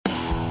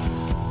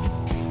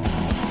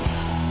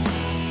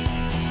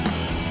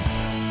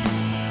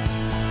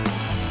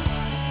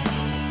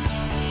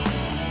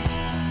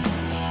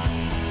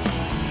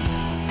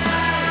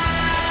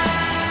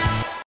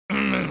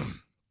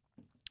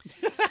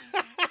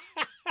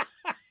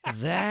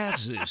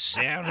That's the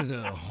sound of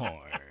the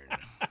horn.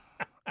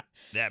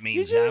 That You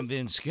means just- I'm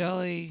Vin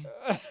Scully,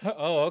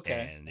 Oh,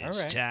 okay. and All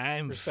it's right.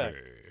 time Respect.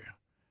 for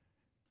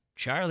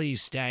Charlie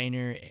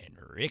Steiner and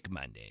Rick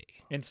Monday.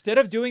 Instead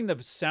of doing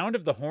the sound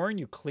of the horn,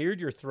 you cleared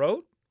your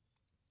throat?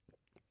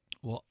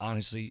 Well,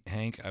 honestly,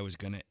 Hank, I was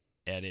going to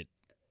edit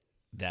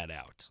that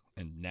out,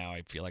 and now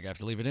I feel like I have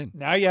to leave it in.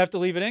 Now you have to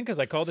leave it in because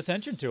I called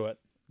attention to it.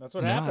 That's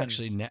what no, happens.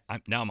 actually,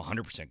 now I'm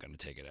 100% going to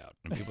take it out,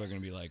 and people are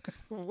going to be like,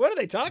 What are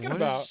they talking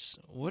about?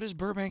 What does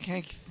Burbank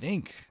Hank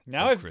think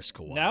Now of Chris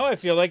Kawhi? Now I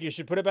feel like you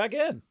should put it back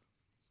in.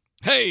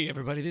 Hey,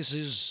 everybody, this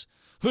is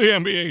the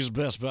NBA's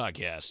best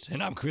podcast,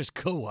 and I'm Chris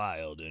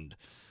Cowild, and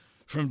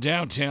from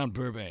downtown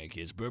Burbank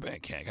is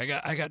Burbank Hank.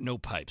 I got no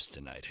pipes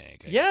tonight,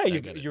 Hank.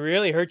 You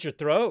really hurt your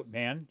throat,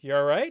 man. You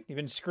all right? You've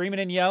been screaming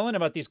and yelling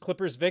about these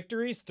Clippers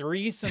victories,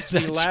 3 since we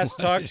That's last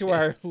what talked it to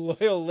our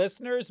loyal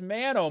listeners.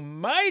 Man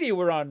almighty,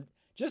 we're on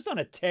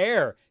a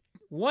tear.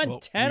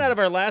 110 out of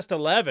our last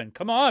 11.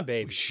 Come on,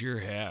 baby. We sure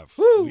have.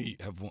 Woo! We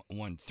have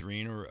won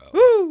 3 in a row.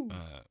 Woo!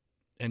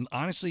 And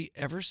honestly,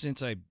 ever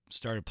since I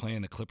started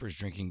playing the Clippers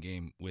drinking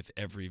game with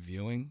every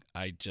viewing,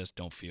 I just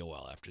don't feel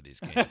well after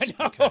these games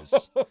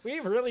because we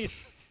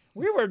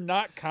were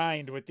not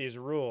kind with these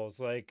rules.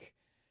 Like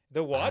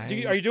the water.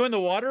 I- Are you doing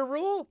the water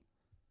rule?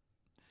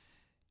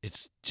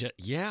 it's just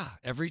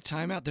every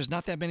timeout. There's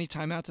not that many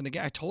timeouts in the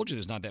game. I told you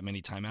there's not that many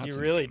timeouts. You in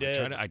really the game.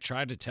 did. I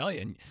tried to tell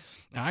you, and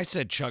I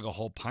said chug a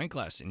whole pint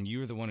glass, and you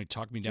were the one who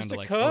talked me down Just to a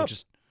like, cup.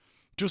 just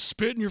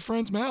spit in your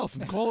friend's mouth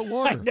and call it I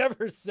water.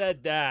 never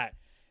said that.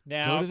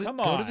 Now, come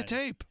on. Go to the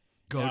tape.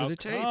 Go Now, to the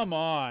tape. Come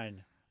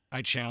on.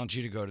 I challenge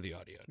you to go to the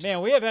audio tape.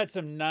 Man, we have had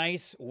some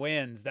nice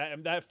wins.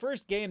 That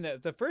first game,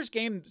 the first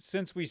game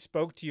since we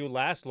spoke to you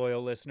last,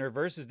 loyal listener,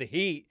 versus the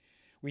Heat,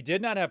 we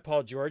did not have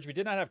Paul George. We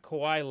did not have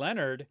Kawhi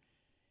Leonard.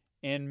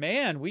 And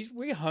man,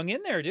 we hung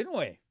in there, didn't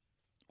we?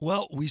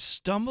 Well, we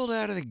stumbled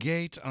out of the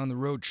gate on the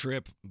road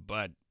trip,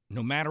 but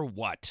no matter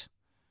what,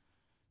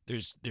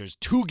 there's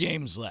 2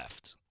 games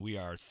left. We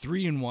are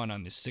 3-1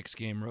 on this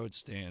 6-game road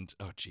stand.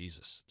 Oh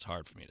Jesus, it's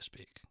hard for me to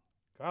speak.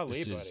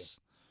 Golly, buddy.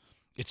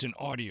 It's an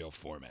audio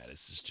format.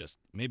 It's just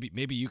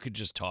maybe you could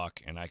just talk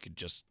and I could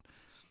just.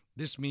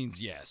 This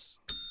means yes,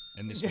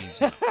 and this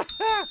means no.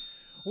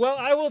 Well,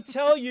 I will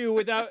tell you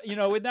without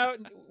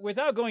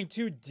going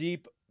too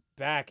deep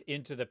back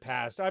into the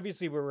past.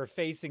 Obviously, we were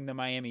facing the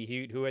Miami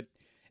Heat, who at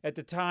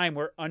the time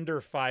were under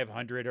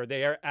 500, or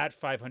they are at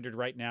 500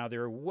 right now.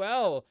 They're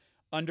well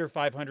under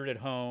 500 at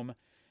home.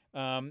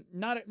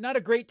 Not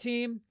a great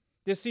team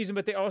this season,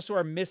 but they also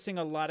are missing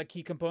a lot of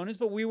key components.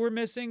 But we were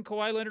missing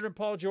Kawhi Leonard and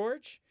Paul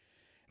George.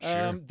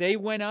 Sure. They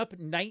went up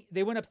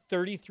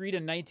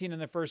 33-19 in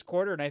the first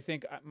quarter, and I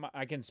think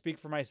I can speak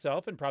for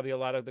myself and probably a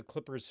lot of the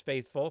Clippers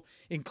faithful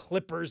in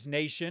Clippers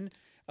Nation.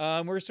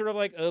 We're sort of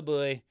like, oh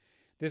boy,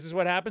 this is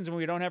what happens when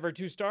we don't have our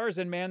 2 stars.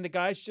 And man, the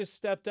guys just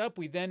stepped up.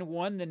 We then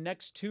won the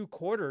next 2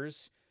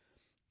 quarters.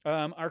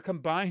 Our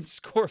combined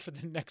score for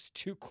the next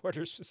 2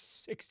 quarters was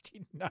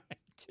 69.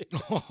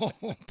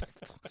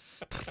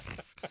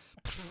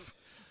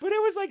 But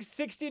it was like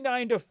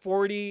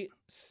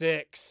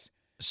 69-46.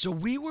 So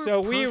we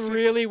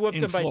really whooped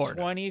in them by Florida.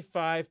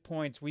 25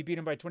 points. We beat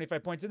them by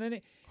 25 points, and then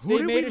they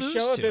did made we a lose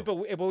show to? of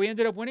it. But we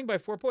ended up winning by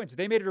 4 points.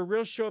 They made it a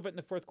real show of it in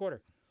the fourth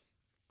quarter.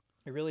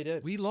 It really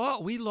did. We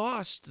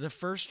lost the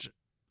first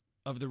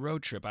of the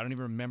road trip. I don't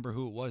even remember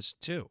who it was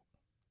to.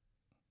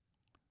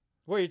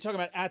 What are you talking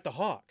about at the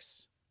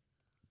Hawks?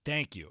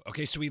 Thank you.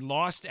 Okay, so we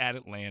lost at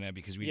Atlanta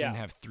because we Yeah. didn't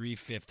have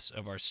 3/5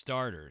 of our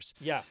starters.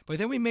 Yeah. But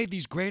then we made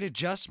these great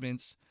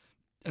adjustments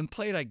and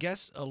played, I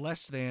guess, a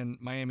less than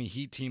Miami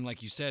Heat team,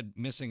 like you said,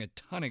 missing a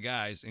ton of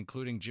guys,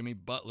 including Jimmy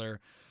Butler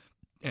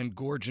and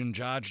Gorgon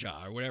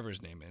Jaja, or whatever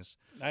his name is.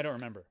 I don't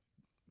remember.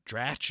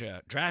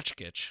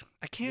 Drachkic.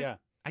 I can't. Yeah.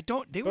 I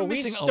don't. They were But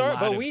missing a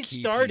lot of we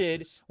key started.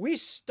 pieces. We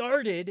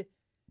started.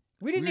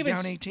 We didn't We were even.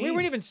 down 18. We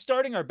weren't even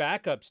starting our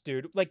backups,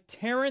 dude. Like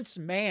Terrence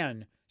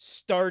Mann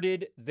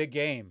started the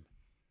game.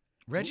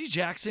 Reggie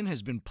Jackson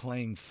has been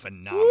playing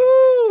phenomenally.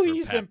 Woo! for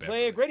He's Pat been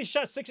playing Beverly. great. He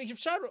shot 6.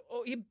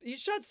 He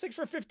shot 6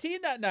 for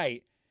 15 that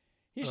night.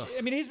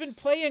 He's been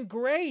playing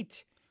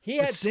great. He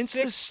But had since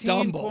the 16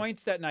 stumble-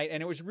 points that night,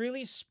 and it was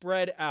really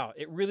spread out.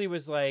 It really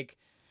was like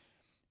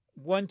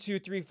 1, 2,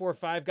 3, 4,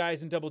 5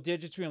 guys in double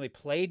digits. We only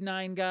played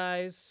 9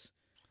 guys.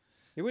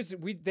 It was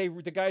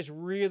the guys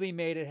really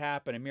made it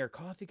happen. Amir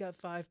Coffey got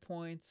 5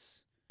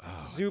 points.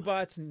 Oh,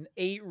 Zubats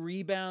 8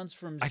 rebounds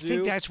from Zoo. I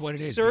think that's what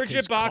it is. Serge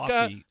because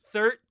Ibaka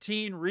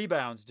 13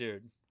 rebounds,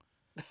 dude.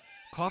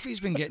 Coffee's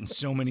been getting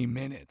so many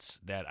minutes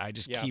that I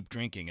just Yeah. keep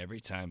drinking every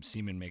time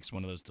Seaman makes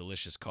one of those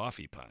delicious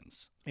coffee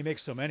puns. He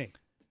makes so many.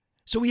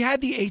 So we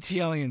had the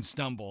ATLian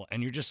stumble,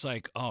 and you're just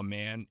like, oh,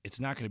 man, it's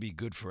not going to be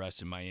good for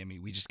us in Miami.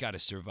 We just got to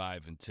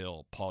survive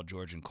until Paul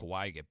George and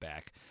Kawhi get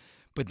back.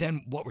 But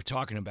then what we're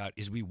talking about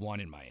is we won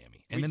in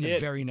Miami. And We then the did.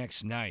 very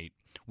next night,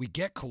 we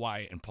get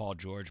Kawhi and Paul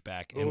George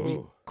back, and we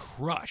Ooh.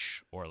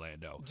 crush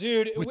Orlando.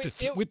 Dude, With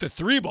the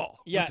 3 ball.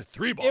 Yeah, With the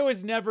 3 ball. it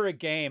was never a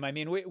game. I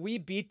mean, we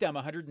beat them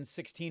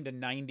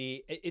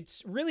 116-90.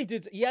 It's really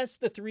did. Yes,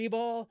 the 3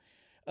 ball.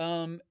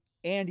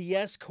 And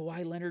yes,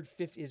 Kawhi Leonard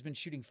has been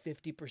shooting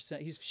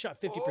 50%. He's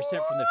shot 50%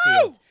 from the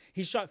field.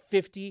 He shot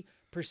 50%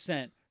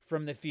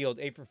 from the field,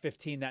 8 for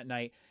 15 that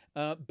night.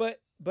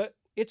 But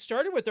it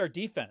started with our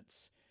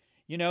defense.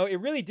 It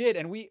really did.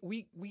 And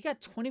we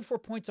got 24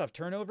 points off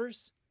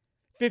turnovers,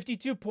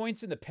 52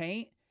 points in the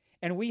paint,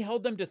 and we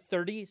held them to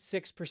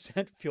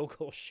 36% field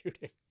goal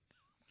shooting.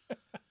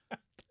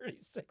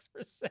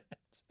 36%.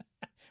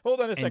 Hold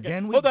on a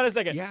second. Hold on a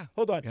second. Yeah.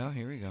 Hold on. Yeah,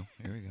 here we go.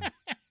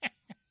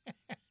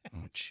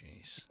 Oh,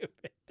 jeez.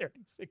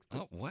 36%.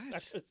 Oh,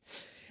 what?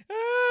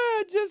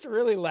 Just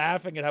really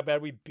laughing at how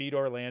bad we beat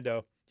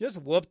Orlando. Just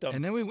whooped them.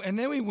 And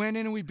then we went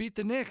in and we beat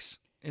the Knicks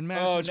in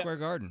Madison Square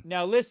Garden.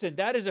 Now listen,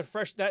 that is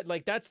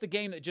that's the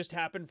game that just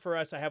happened for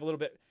us. I have a little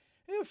bit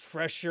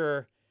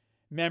fresher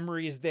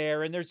memories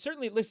there, and there's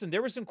certainly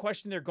there was some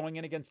question there going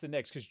in against the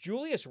Knicks because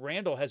Julius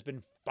Randle has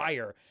been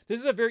fire. This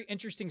is a very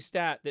interesting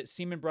stat that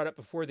Seaman brought up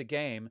before the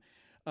game.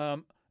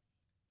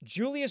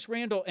 Julius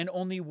Randle and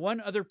only one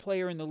other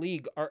player in the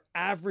league are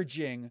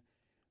averaging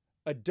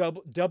a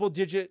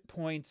double-digit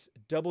points,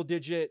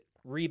 double-digit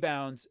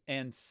rebounds,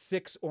 and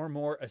 6 or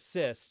more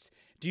assists.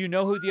 Do you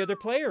know who the other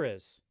player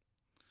is?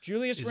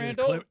 Julius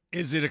Randle?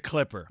 Is it a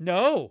Clipper?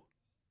 No.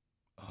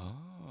 Oh.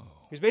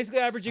 He's basically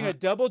averaging a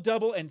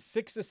double-double and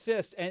 6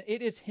 assists, and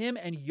it is him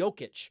and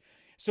Jokic.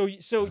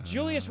 So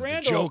Julius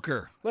Randle, the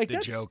Joker,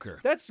 Joker.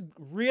 That's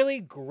really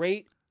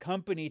great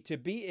company to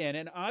be in,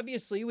 and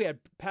obviously we had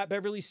Pat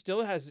Beverly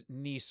still has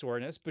knee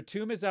soreness.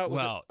 Batum is out.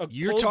 Well, with a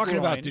you're pulled talking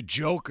groin. about the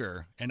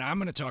Joker, and I'm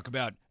going to talk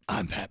about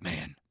I'm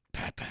Patman.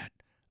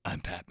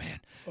 I'm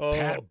Patman. Oh,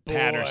 Pat boy.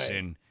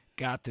 Patterson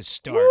got the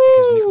start Woo!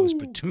 because Nicholas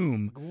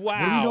Batum.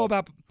 Wow.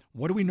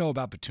 What do we know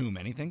about Batum?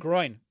 Anything?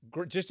 Groin,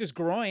 just his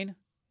groin.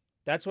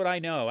 That's what I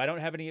know. I don't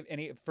have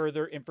any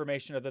further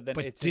information other than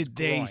But it's his did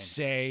they groin.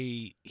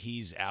 say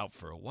he's out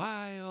for a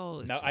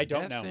while? No, It's I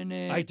don't know.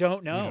 indefinite? I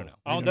don't know. We don't know.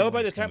 I'll We don't know when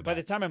by the he's coming time by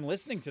the back. time I'm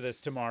listening to this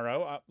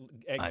tomorrow.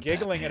 I'm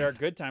Giggling at Batman. our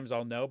good times,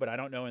 I'll know, but I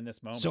don't know in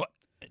this moment. So,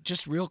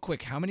 just real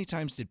quick, how many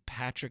times did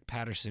Patrick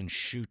Patterson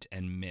shoot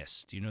and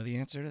miss? Do you know the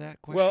answer to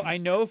that question? well, I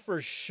know for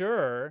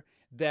sure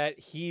that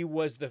he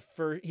was the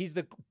first. He's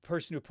the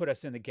person who put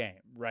us in the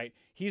game, right?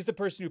 He's the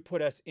person who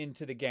put us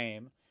into the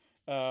game.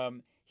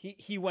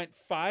 He went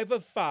 5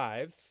 of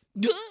 5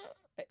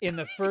 in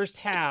the first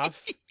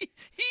half. He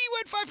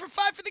went 5 for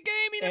 5 for the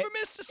game. He never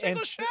missed a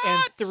single shot.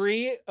 And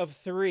 3 of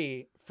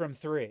 3 from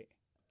 3.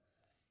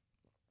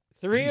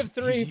 3 of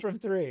 3 from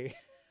 3.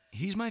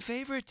 He's my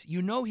favorite.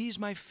 You know, he's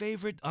my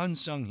favorite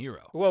unsung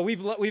hero. Well,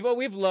 we've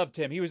loved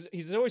him.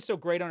 He's always so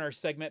great on our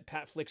segment,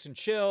 Pat Flicks and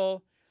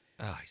Chill.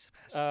 Oh, he's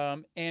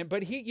the best.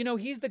 But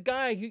he's the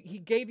guy who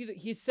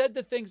he said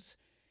the things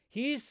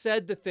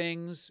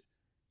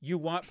you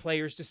want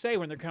players to say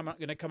when they're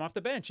going to come off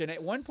the bench. And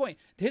at one point,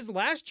 his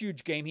last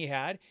huge game he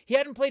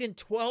hadn't played in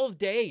 12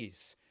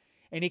 days.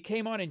 And he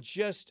came on and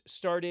just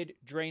started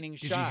draining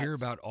shots. Did you hear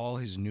about all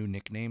his new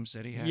nicknames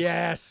that he has?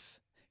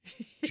 Yes.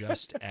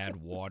 Just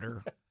add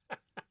water.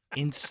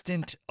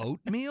 Instant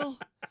oatmeal?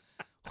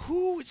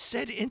 Who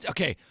said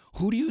okay,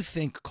 who do you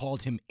think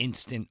called him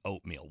instant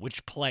oatmeal?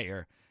 Which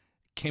player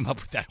came up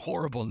with that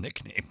horrible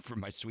nickname for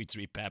my sweet,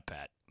 sweet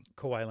Pat?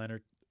 Kawhi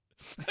Leonard.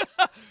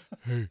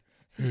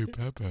 Hey,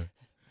 Pat.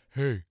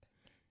 Hey,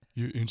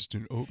 you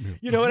instant oatmeal.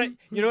 You know what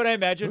I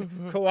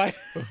imagine? Kawhi.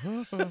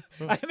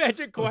 I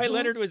imagine Kawhi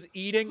Leonard was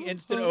eating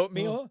instant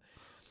oatmeal.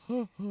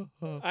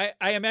 I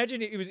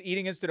imagine he was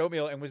eating instant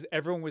oatmeal and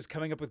everyone was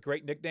coming up with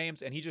great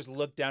nicknames, and he just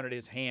looked down at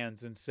his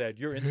hands and said,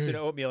 "You're instant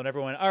oatmeal," and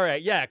everyone, "All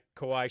right, yeah,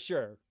 Kawhi,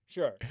 sure."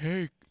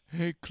 Hey,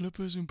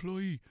 Clippers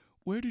employee,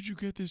 where did you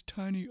get this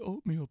tiny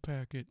oatmeal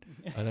packet?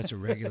 Oh, that's a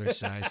regular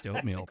sized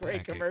oatmeal That's a great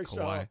packet. commercial.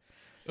 Kawhi.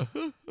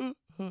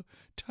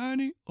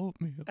 Tiny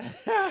oatmeal.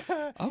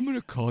 I'm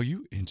gonna call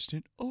you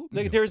instant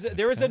oatmeal. Look,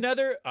 there was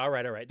another. All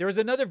right. There was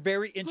another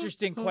very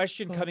interesting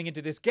question coming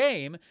into this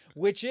game,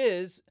 which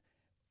is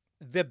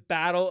the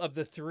battle of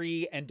the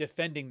 3 and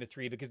defending the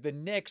 3, because the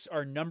Knicks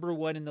are number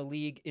 1 in the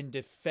league in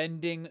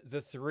defending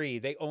the 3.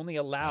 They only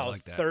allow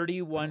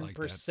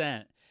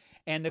 31%,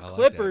 and the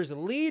Clippers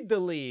lead the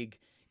league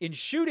in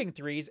shooting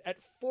threes at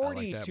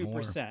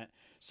 42%.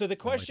 So the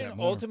question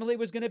ultimately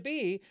was going to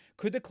be,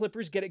 could the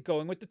Clippers get it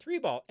going with the 3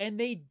 ball? And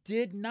they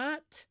did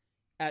not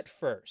at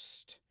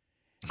first.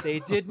 They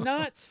did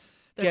not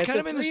That's get kind the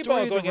of been the 3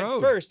 story ball of the going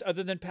road. at first,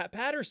 other than Pat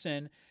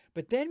Patterson.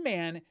 But then,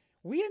 man,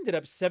 we ended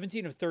up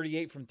 17 of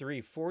 38 from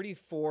 3,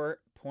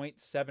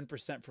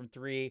 44.7% from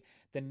 3.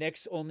 The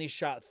Knicks only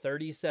shot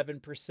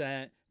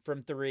 37%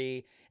 from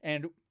 3.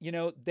 And,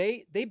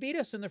 they beat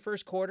us in the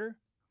first quarter.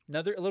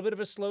 A little bit of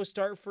a slow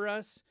start for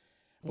us.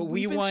 But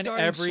we won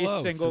every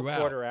single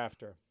quarter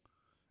after.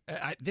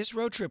 This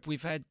road trip,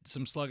 we've had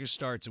some sluggish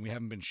starts, and we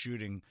haven't been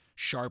shooting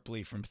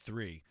sharply from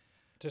 3.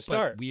 To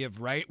start.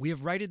 But we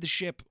have righted the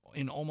ship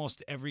in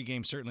almost every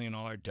game, certainly in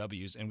all our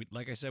W's. And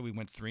like I said, we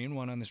went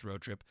 3-1 on this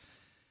road trip.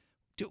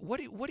 What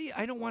do you?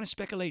 I don't want to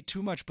speculate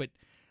too much, but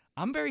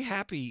I'm very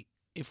happy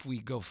if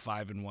we go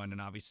 5-1. And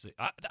obviously,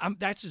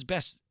 that's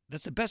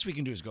the best we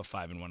can do is go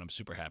 5-1. I'm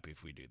super happy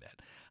if we do that.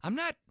 I'm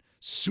not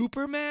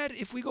super mad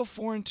if we go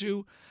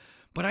 4-2,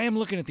 but I am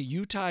looking at the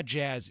Utah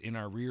Jazz in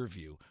our rear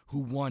view, who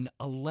won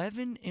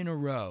 11 in a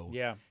row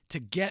Yeah. to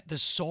get the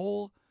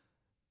sole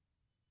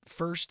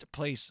first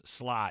place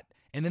slot,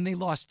 and then they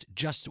lost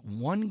just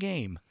one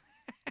game.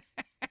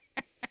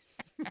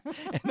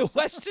 And the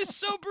West is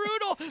so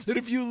brutal that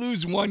if you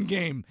lose one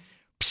game,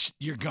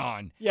 you're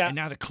gone. Yeah. And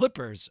now the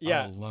Clippers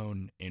Yeah. are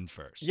alone in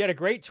first. You had a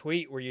great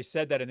tweet where you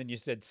said that, and then you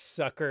said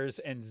suckers,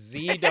 and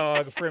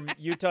Z-Dog from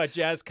Utah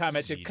Jazz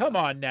commented, Z-Dog. come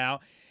on now.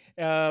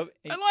 I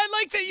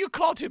like that you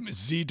called him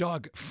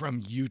Z-Dog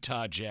from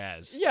Utah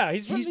Jazz. Yeah,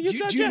 he's from the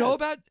Utah do you know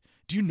Jazz.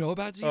 Do you know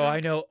about Z-Dog? Oh, I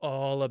know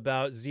all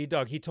about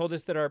Z-Dog. He told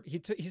us that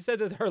he said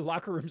that our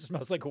locker room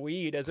smells like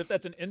weed, as if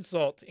that's an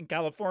insult in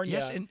California.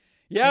 Yes, and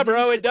yeah, and then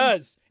he bro, said it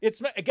does.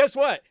 Guess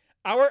what?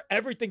 Our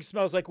everything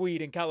smells like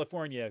weed in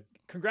California.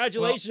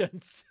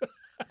 Congratulations.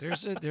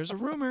 there's a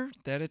rumor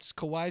that it's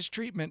Kawhi's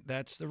treatment.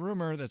 That's the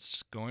rumor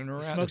that's going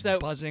around. Smokes that's that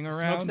buzzing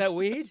around. Smokes that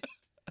weed?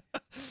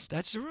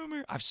 That's the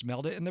rumor. I've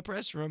smelled it in the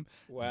press room.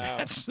 Wow.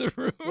 That's the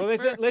rumor. Well,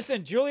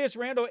 listen. Julius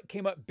Randle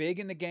came up big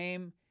in the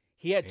game.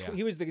 He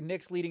was the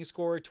Knicks' leading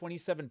scorer,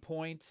 27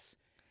 points.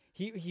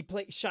 He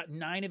shot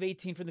 9 of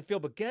 18 from the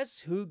field, but guess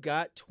who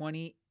got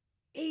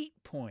 28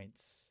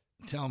 points?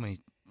 Tell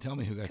me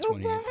who got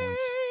 28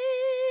 points.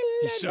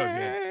 He's so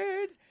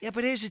good. Yeah,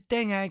 but here's the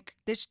thing, Hank.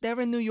 They're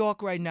in New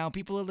York right now.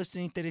 People are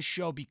listening to this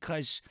show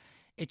because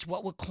it's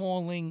what we're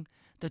calling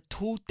the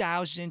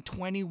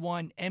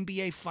 2021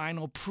 NBA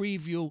Final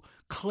Preview,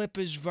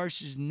 Clippers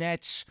versus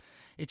Nets.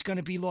 It's going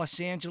to be Los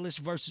Angeles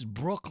versus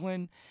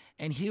Brooklyn.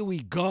 And here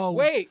we go.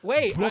 Wait.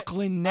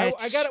 Brooklyn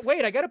Nets. I got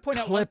to point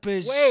out.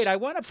 Clippers. I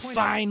want to point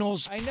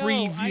Finals out.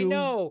 preview. I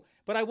know.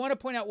 But I want to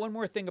point out one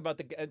more thing about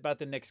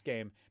the Knicks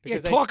game.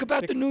 Talk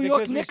about the New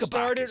York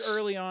Knickerbockers. We started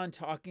early on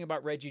talking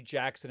about Reggie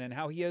Jackson and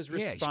how he has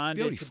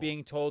responded to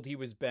being told he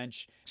was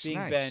benched.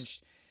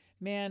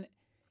 Man,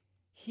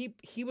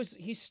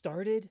 he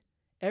started.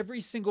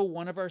 Every single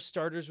one of our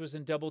starters was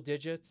in double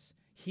digits.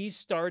 He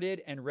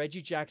started, and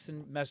Reggie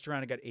Jackson messed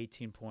around and got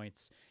 18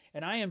 points.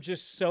 And I am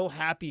just so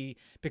happy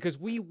because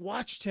we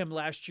watched him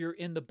last year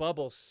in the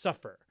bubble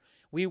suffer.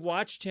 We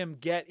watched him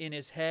get in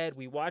his head.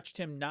 We watched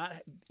him not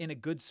in a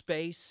good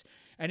space.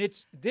 And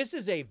this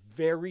is a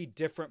very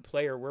different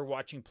player we're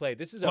watching play.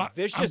 This is a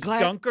vicious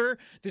dunker.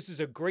 This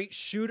is a great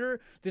shooter.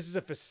 This is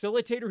a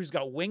facilitator who's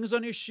got wings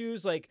on his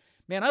shoes. Like,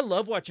 man, I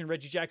love watching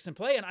Reggie Jackson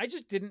play, and I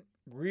just didn't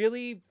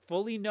really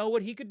fully know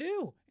what he could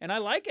do. And I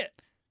like it.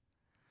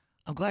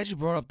 I'm glad you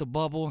brought up the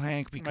bubble,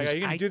 Hank, because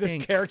you're going to do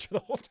this character the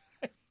whole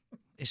time.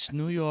 It's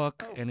New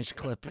York and it's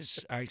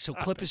Clippers. All right, so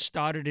Clippers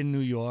started in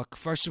New York.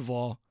 First of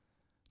all,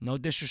 no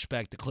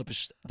disrespect. The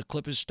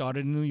Clippers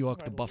started in New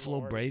York, the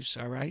Buffalo Braves,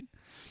 all right?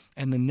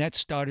 And the Nets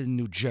started in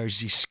New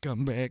Jersey,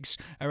 scumbags.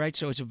 All right,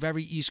 so it's a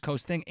very East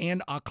Coast thing.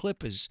 And our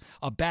Clippers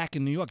are back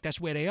in New York.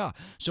 That's where they are.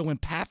 So when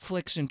Pat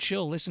Flicks and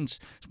Chill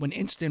when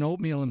Instant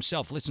Oatmeal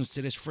himself listens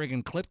to this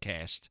friggin'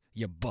 Clipcast,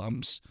 you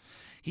bums,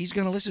 he's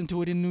going to listen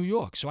to it in New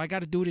York. So I got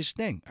to do this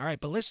thing. All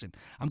right, but listen,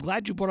 I'm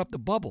glad you brought up the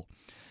bubble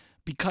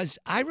because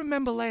I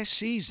remember last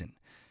season,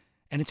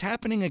 and it's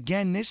happening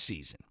again this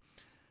season.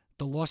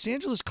 The Los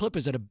Angeles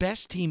Clippers are the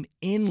best team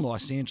in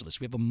Los Angeles.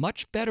 We have a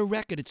much better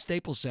record at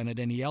Staples Center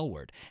than the L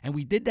Word, and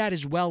we did that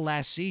as well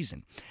last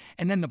season.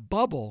 And then the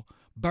bubble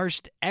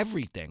burst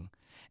everything,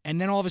 and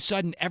then all of a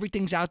sudden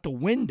everything's out the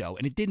window,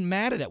 and it didn't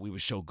matter that we were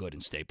so good in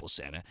Staples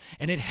Center,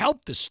 and it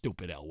helped the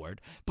stupid L Word,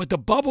 but the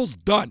bubble's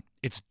done.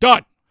 It's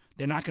done.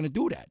 They're not going to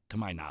do that, to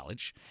my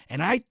knowledge.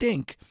 And I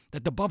think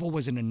that the bubble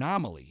was an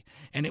anomaly,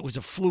 and it was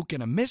a fluke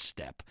and a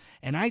misstep.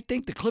 And I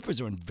think the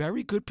Clippers are in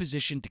very good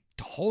position to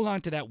hold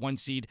on to that 1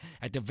 seed,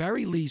 at the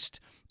very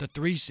least the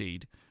 3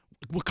 seed.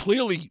 We're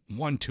clearly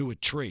 1-2 a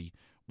tree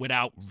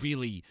without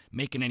really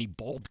making any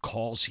bold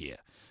calls here.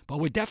 But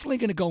we're definitely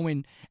going to go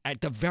in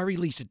at the very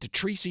least at the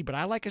 3 seed, but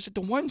I like us at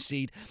the 1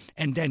 seed,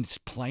 and then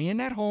playing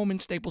at home in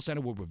Staples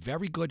Center where we're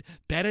very good,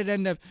 better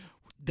than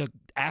the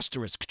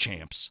asterisk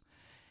champs.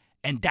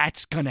 And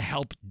that's going to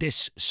help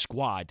this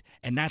squad,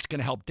 and that's going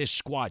to help this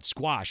squad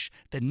squash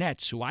the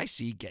Nets, who I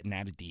see getting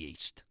out of the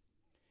East.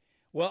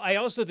 Well, I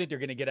also think they're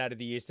going to get out of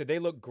the East. They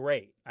look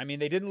great. I mean,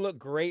 they didn't look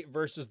great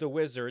versus the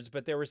Wizards,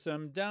 but there were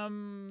some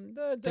dumb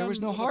there was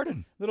no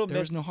Harden. There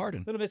was no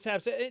Harden. Little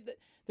mishaps.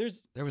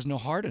 There was no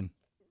Harden.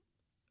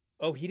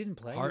 Oh, he didn't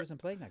play? He wasn't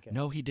playing that game.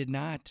 No, he did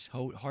not.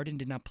 Harden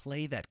did not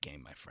play that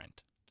game, my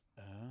friend.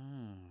 Oh.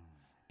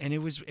 And it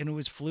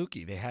was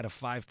fluky. They had a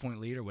 5-point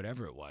lead or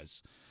whatever it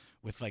was,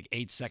 with like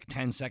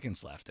 10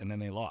 seconds left, and then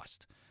they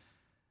lost.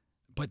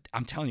 But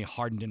I'm telling you,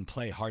 Harden didn't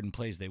play. Harden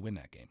plays, they win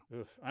that game.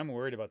 Oof, I'm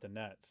worried about the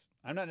Nets.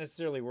 I'm not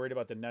necessarily worried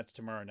about the Nets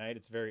tomorrow night.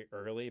 It's very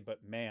early,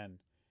 but man,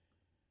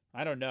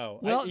 I don't know.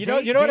 Well, you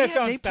know what I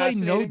found they play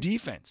fascinating? no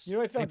defense. You know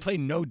what I found? They play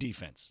no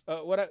defense.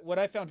 What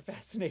I found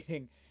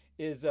fascinating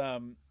is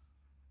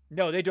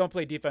no, they don't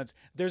play defense.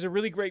 There's a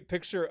really great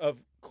picture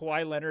of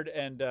Kawhi Leonard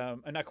and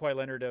not Kawhi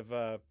Leonard,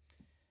 of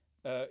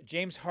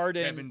James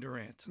Harden, Kevin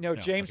Durant.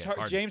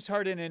 James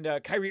Harden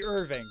and Kyrie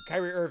Irving.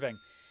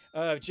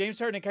 James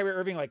Harden and Kyrie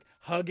Irving like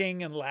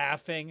hugging and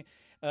laughing.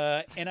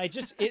 And I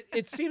just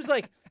it seems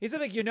like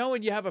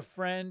when you have a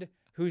friend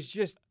who's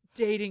just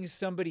dating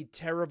somebody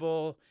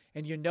terrible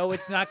and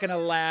it's not going to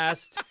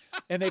last,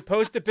 and they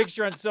post a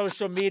picture on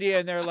social media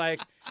and they're like,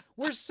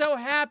 we're so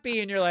happy,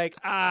 and you're like,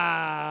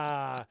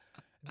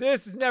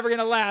 this is never going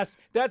to last.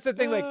 That's the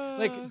thing.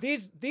 Like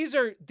these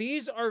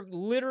are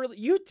literally,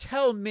 you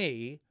tell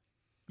me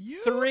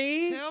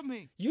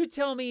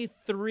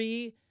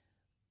three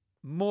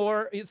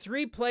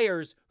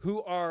players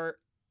who are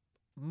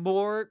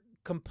more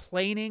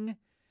complaining,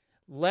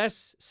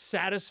 less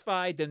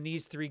satisfied than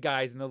these three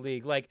guys in the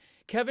league. Like,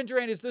 Kevin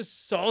Durant is the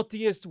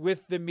saltiest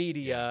with the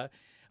media.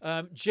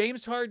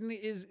 James Harden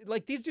is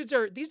like, these dudes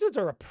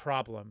are a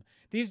problem.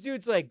 These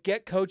dudes like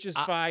get coaches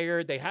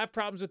fired. They have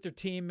problems with their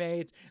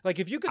teammates. Like,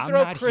 if you could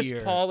throw Chris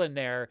Paul in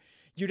there,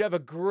 you'd have a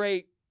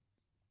great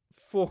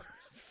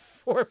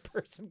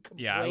four-person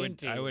complaint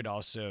team. I would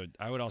also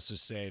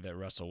say that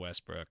Russell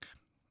Westbrook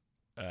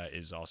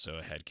is also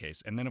a head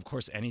case. And then, of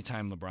course,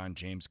 anytime LeBron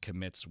James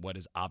commits what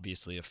is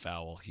obviously a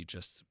foul, he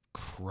just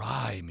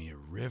cry me a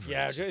river.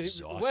 Yeah, it's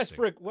exhausting.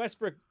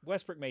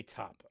 Westbrook may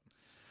top him.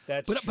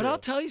 That's true. But I'll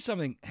tell you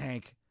something,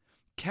 Hank.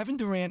 Kevin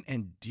Durant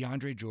and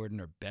DeAndre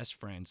Jordan are best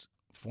friends,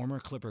 former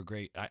Clipper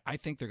great. I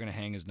think they're going to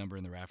hang his number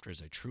in the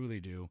rafters. I truly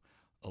do.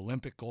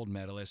 Olympic gold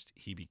medalist.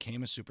 He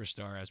became a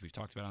superstar, as we've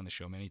talked about on the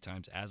show many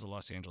times, as a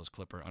Los Angeles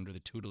Clipper under the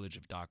tutelage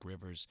of Doc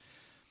Rivers.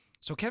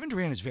 So Kevin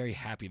Durant is very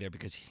happy there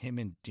because him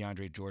and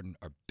DeAndre Jordan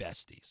are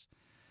besties.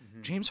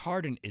 Mm-hmm. James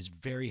Harden is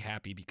very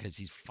happy because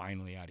he's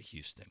finally out of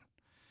Houston.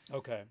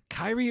 Okay.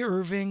 Kyrie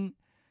Irving,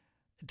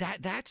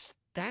 that's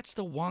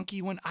the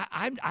wonky one.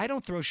 I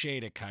don't throw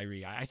shade at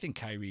Kyrie. I think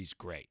Kyrie's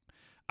great.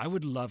 I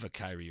would love a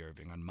Kyrie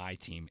Irving on my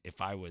team if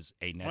I was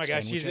a Nets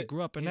fan, which I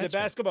grew up a Nets fan. He's a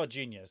basketball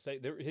genius.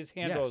 His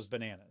handle is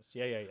bananas.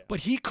 Yeah.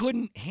 But he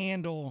couldn't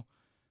handle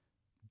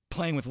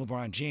playing with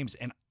LeBron James,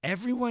 and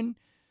everyone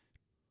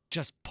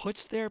just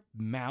puts their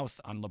mouth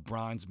on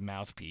LeBron's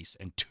mouthpiece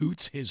and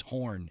toots his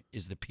horn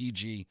is the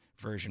PG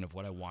version of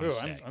what I want to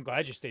say. I'm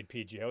glad you stayed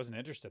PG. I wasn't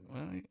interested in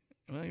that.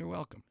 Well, you're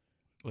welcome.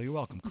 Well, you're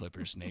welcome,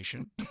 Clippers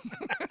Nation.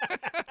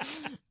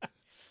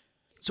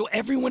 So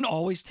everyone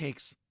always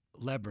takes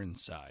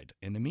LeBron's side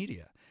in the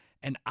media.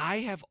 And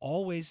I have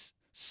always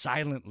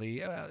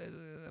silently,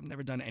 I've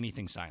never done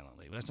anything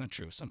silently. That's not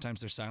true.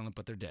 Sometimes they're silent,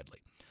 but they're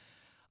deadly.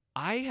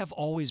 I have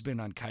always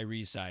been on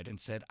Kyrie's side and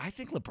said, I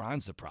think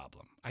LeBron's the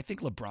problem. I think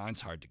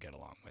LeBron's hard to get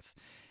along with.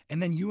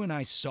 And then you and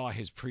I saw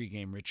his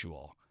pregame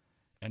ritual,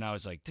 and I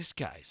was like, this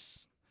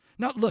guy's...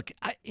 Now, look,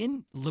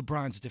 in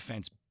LeBron's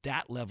defense,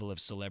 that level of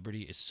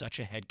celebrity is such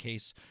a head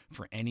case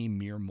for any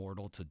mere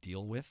mortal to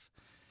deal with,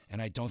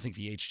 and I don't think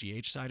the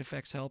HGH side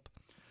effects help.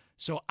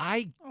 So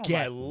I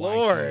get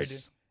why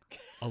he's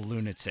a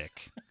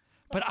lunatic.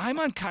 But I'm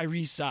on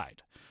Kyrie's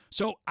side.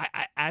 So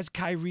as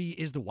Kyrie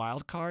is the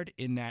wild card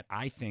in that,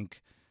 I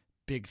think,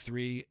 big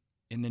three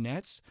in the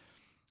Nets,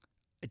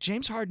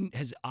 James Harden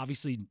has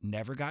obviously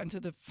never gotten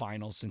to the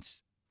finals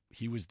since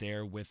he was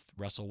there with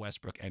Russell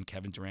Westbrook and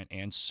Kevin Durant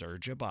and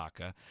Serge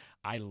Ibaka.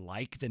 I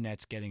like the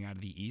Nets getting out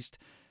of the East.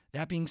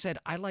 That being said,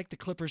 I like the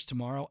Clippers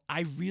tomorrow.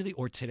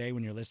 Or today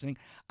when you're listening,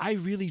 I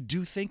really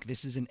do think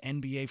this is an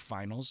NBA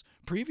Finals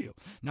preview.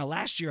 Now,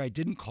 last year I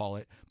didn't call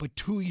it, but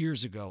 2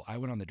 years ago I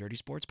went on the Dirty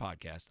Sports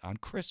podcast on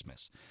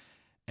Christmas.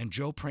 And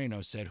Joe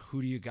Prano said,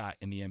 who do you got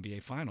in the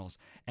NBA Finals?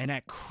 And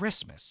at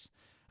Christmas,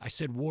 I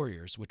said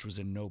Warriors, which was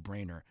a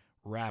no-brainer,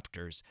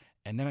 Raptors,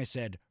 and then I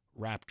said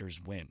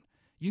Raptors win.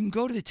 You can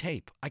go to the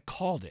tape. I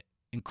called it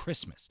in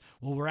Christmas.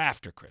 Well, we're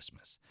after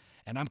Christmas.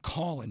 And I'm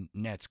calling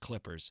Nets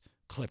Clippers.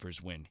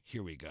 Clippers win.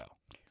 Here we go.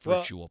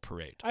 Virtual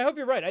parade. I hope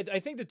you're right. I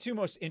think the two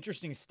most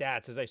interesting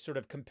stats as I sort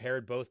of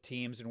compared both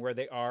teams and where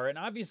they are, and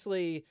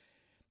obviously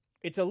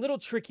it's a little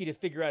tricky to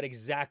figure out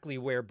exactly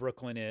where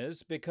Brooklyn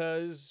is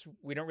because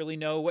we don't really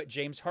know what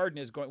James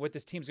Harden what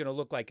this team's going to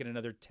look like in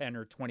another 10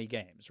 or 20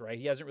 games, right?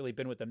 He hasn't really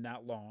been with them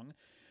that long.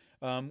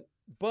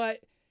 But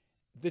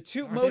the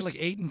two Are they like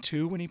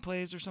 8-2 when he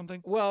plays or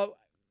something? Well,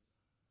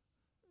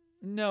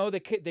 no, they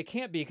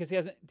can't be because he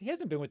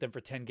hasn't been with them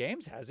for 10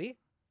 games, has he?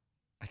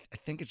 I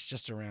think it's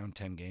just around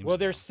 10 games. Well,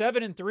 they're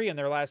 7-3 in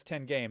their last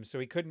 10 games, so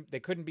they couldn't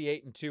be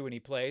 8-2 when he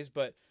plays,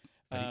 but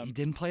he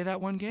didn't play that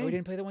one game? Oh, he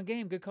didn't play that one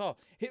game. Good call.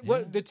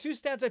 The two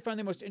stats I find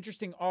the most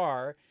interesting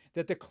are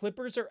that the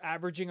Clippers are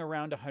averaging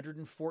around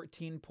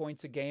 114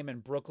 points a game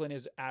and Brooklyn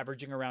is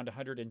averaging around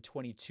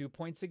 122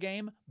 points a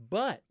game.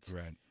 But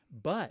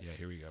yeah,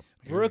 here we go.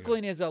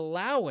 Brooklyn is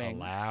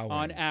allowing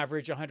on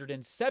average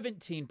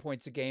 117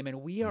 points a game,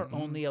 and we are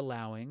only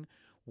allowing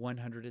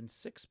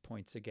 106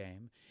 points a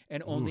game.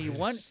 And only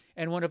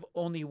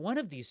one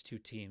of these two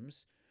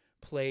teams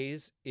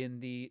plays in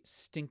the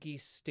stinky,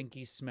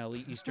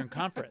 smelly Eastern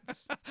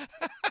Conference.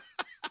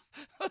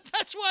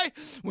 That's why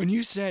when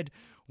you said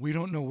we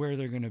don't know where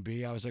they're going to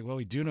be, I was like, well,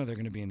 we do know they're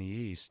going to be in the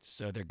East,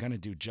 so they're going to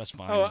do just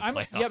fine. Oh, in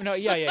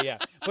playoffs. Yeah.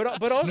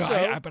 But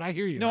also, but I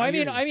hear you. No, I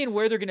mean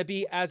where they're going to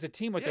be as a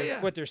team,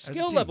 what their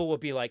skill level will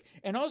be like,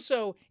 and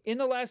also in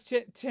the last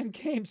 10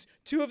 games,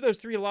 2 of those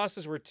 3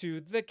 losses were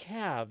to the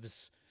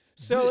Cavs.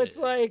 So it's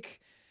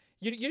like,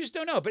 You just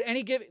don't know. But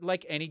any given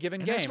And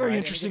game, that's very right?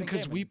 interesting Any given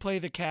because game. we play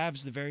the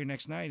Cavs the very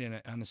next night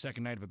on the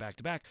second night of a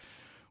back-to-back.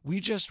 We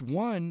just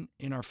won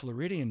in our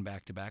Floridian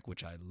back-to-back,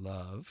 which I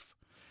love.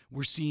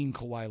 We're seeing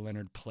Kawhi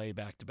Leonard play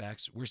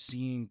back-to-backs. We're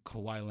seeing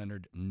Kawhi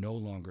Leonard no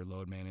longer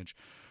load manage.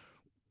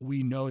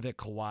 We know that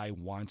Kawhi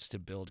wants to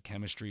build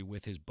chemistry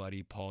with his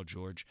buddy Paul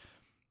George.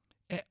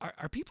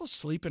 Are people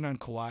sleeping on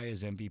Kawhi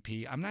as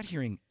MVP? I'm not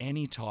hearing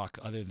any talk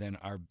other than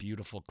our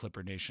beautiful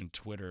Clipper Nation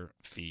Twitter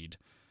feed.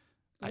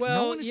 No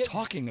Well, one is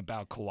talking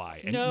about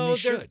Kawhi, and no, they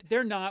should.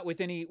 they're not with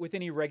any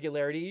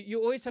regularity.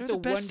 You always have They're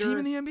to the best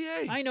wonder. team in the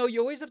NBA. I know you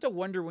always have to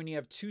wonder when you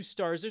have two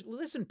stars.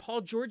 Listen, Paul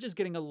George is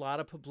getting a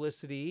lot of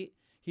publicity.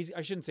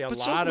 I shouldn't say a But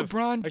lot so's of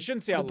LeBron. I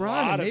shouldn't say LeBron, a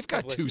lot and of they've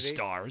got two publicity.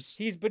 stars.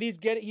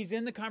 He's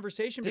in the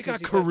conversation. They because got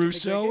he's had so many great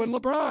Caruso and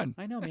games. LeBron.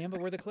 I know, man, but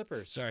we're the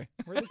Clippers. Sorry.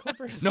 We're the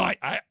Clippers. No,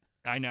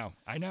 I know.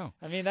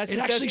 I mean, that's It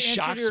just actually that's the answer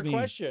shocks to me. your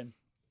question.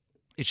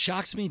 It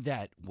shocks me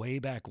that way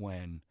back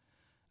when,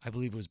 I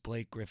believe it was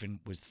Blake Griffin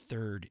was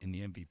third in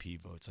the MVP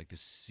votes, like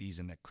this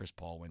season that Chris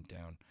Paul went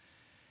down.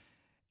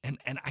 And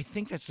I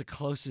think that's the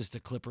closest a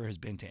Clipper has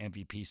been to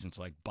MVP since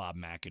like Bob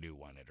McAdoo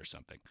won it or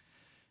something.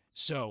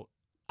 So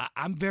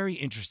I'm very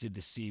interested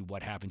to see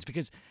what happens,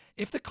 because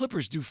if the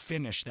Clippers do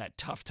finish that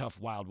tough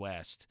Wild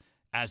West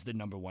as the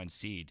number one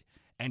seed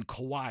and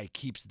Kawhi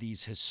keeps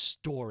these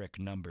historic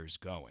numbers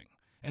going,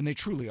 and they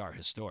truly are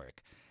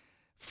historic,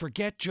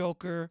 forget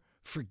Joker,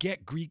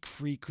 forget Greek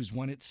Freak, who's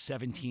won it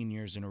 17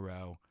 years in a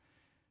row.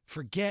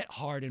 Forget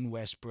Harden,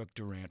 Westbrook,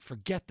 Durant.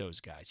 Forget those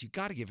guys. You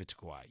got to give it to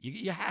Kawhi.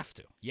 You have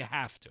to. You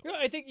have to. Yeah,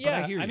 I think. But I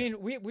Yeah, hear you. mean,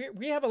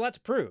 we have a lot to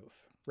prove,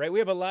 right? We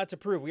have a lot to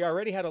prove. We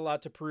already had a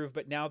lot to prove,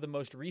 but now the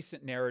most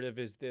recent narrative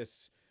is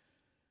this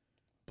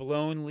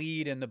blown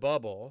lead in the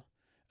bubble.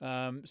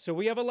 So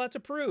we have a lot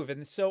to prove,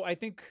 and so I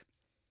think.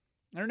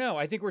 I don't know.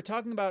 I think we're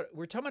talking about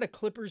a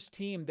Clippers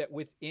team that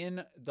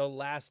within the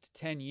last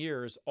 10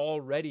 years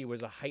already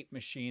was a hype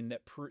machine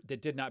that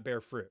did not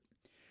bear fruit,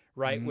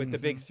 right? With the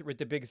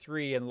big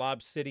three and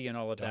Lob City and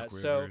all of Doc that.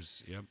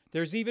 Rivers, So yep.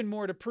 there's even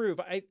more to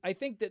prove. I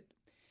think that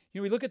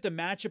we look at the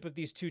matchup of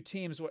these two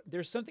teams.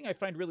 There's something I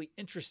find really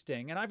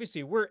interesting, and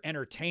obviously we're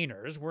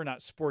entertainers. We're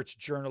not sports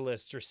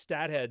journalists or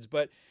stat heads,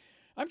 but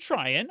I'm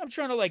trying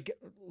to like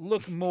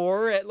look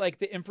more at like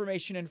the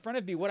information in front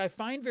of me. What I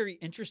find very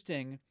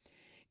interesting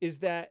is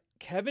that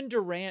Kevin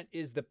Durant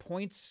is the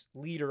points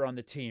leader on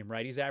the team,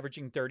 right? He's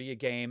averaging 30 a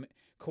game.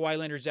 Kawhi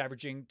Leonard's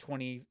averaging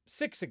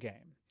 26 a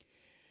game.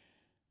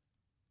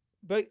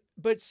 But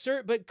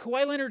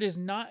Kawhi Leonard is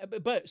not.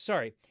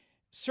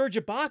 Serge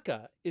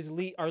Ibaka is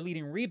our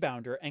leading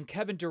rebounder, and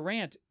Kevin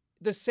Durant,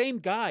 the same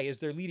guy, is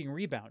their leading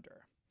rebounder.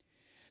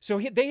 So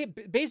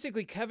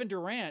basically Kevin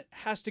Durant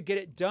has to get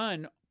it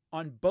done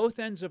on both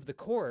ends of the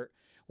court,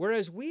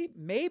 whereas we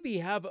maybe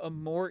have a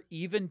more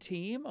even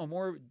team, a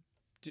more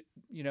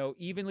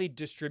evenly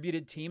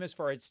distributed team as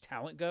far as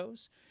talent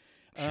goes.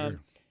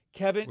 Sure.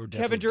 Kevin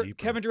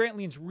Durant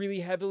leans really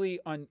heavily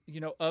on,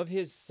 of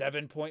his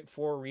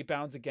 7.4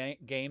 rebounds a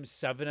game,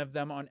 7 of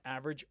them on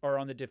average are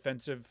on the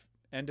defensive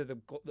end of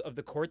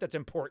the court. That's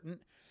important.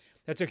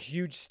 That's a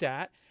huge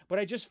stat. But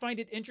I just find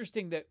it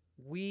interesting that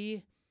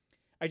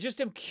I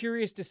just am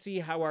curious to see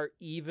how our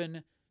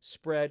even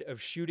spread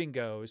of shooting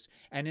goes.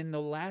 And in the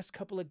last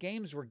couple of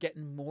games, we're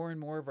getting more and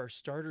more of our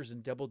starters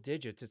in double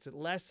digits. It's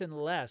less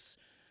and less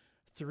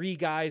 3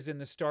 guys in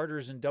the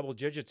starters in double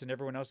digits and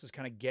everyone else is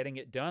kind of getting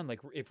it done. Like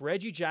if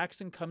Reggie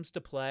Jackson comes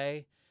to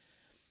play,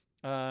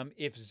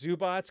 if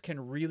Zubats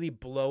can really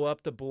blow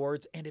up the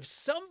boards, and if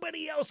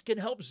somebody else can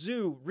help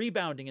Zoo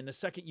rebounding in the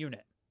second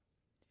unit,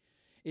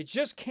 it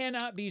just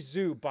cannot be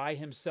Zoo by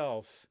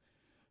himself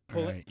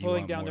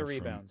pulling down the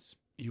rebounds.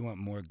 You want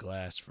more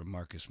glass from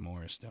Marcus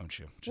Morris, don't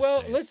you?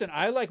 Listen,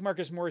 I like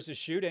Marcus Morris's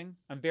shooting.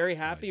 I'm very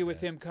happy with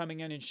him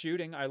coming in and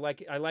shooting. I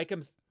like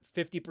him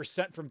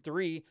 50% from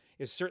 3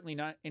 is certainly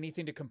not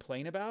anything to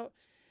complain about.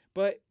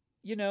 But,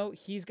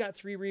 he's got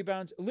 3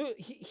 rebounds.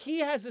 He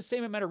has the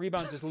same amount of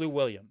rebounds as Lou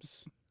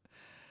Williams.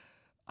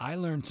 I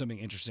learned something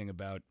interesting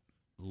about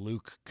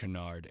Luke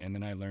Kennard, and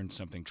then I learned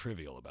something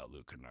trivial about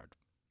Luke Kennard.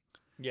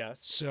 Yes.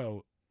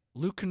 So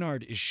Luke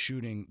Kennard is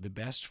shooting the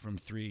best from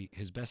 3.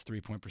 His best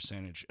 3-point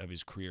percentage of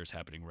his career is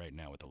happening right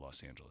now with the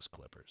Los Angeles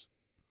Clippers.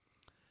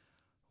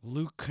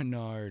 Luke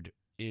Kennard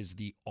is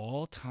the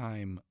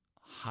all-time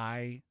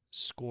high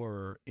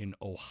scorer in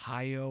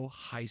Ohio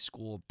high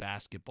school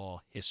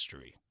basketball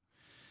history.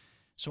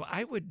 So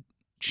I would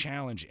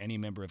challenge any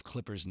member of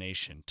Clippers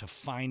Nation to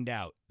find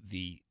out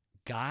the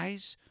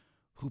guys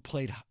who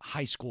played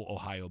high school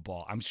Ohio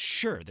ball. I'm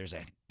sure there's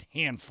a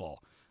handful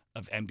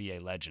of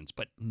NBA legends,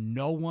 but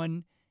no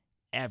one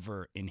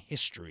ever in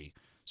history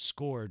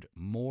scored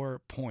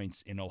more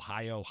points in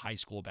Ohio high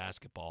school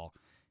basketball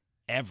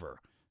ever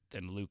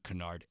than Luke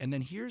Kennard. And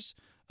then here's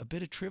a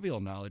bit of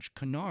trivial knowledge.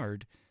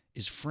 Kennard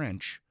is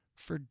French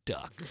for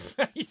duck.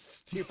 You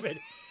stupid.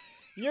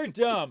 You're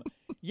dumb.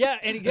 Yeah,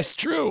 and That's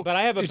true. But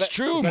I have it's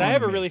true. But I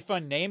have a Monument. really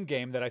fun name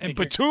game that I And think.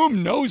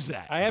 Batum knows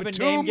that. I have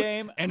Batum a name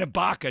game. And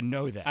Ibaka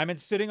know that. I've been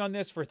sitting on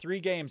this for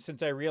 3 games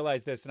since I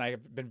realized this, and I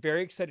have been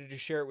very excited to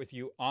share it with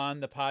you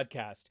on the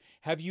podcast.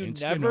 Have you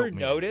Instant never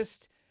oatmeal.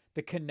 noticed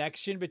the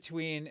connection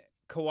between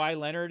Kawhi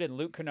Leonard and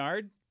Luke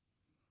Kennard?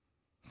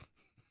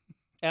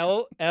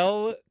 L.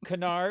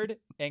 Kennard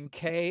and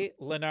K.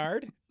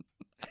 Leonard.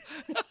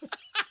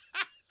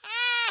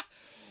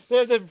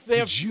 They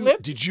have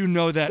flipped. Did you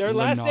know that Their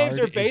last names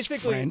Leonard are basically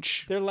is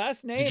French? Their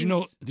last names.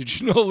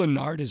 Did you know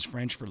Leonard is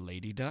French for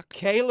lady duck?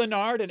 K.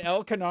 Leonard and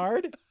L.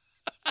 Kennard.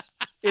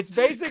 It's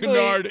basically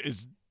Kennard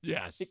is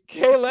yes.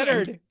 K.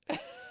 Leonard. It's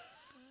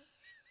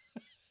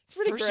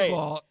pretty First great. of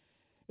all,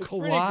 It's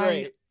pretty Kawhi.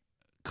 great.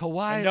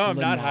 Kawhi. No, I'm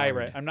not high. Leonard.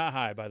 Right? I'm not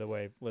high, by the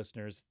way,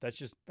 listeners. That's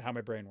just how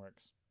my brain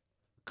works.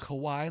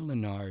 Kawhi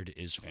Leonard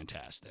is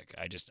fantastic.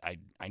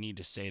 I need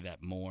to say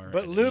that more.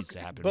 But That Luke, needs to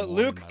happen but more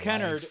in Luke my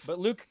Kennard, life. but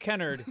Luke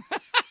Kennard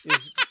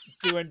is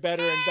doing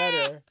better and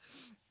better.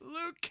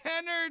 Luke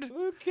Kennard.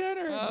 Luke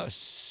Kennard. Oh,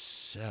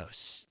 so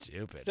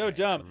stupid. So man.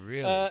 dumb.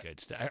 Really good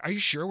stuff. Are you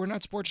sure we're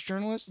not sports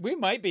journalists? We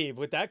might be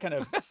with that kind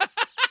of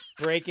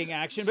breaking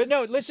action, but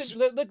no. Listen,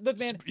 look,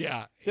 man.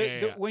 Yeah.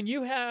 When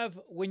you have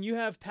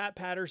Pat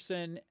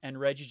Patterson and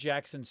Reggie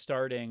Jackson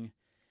starting,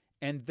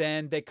 and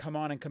then they come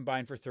on and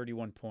combine for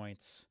 31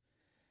 points.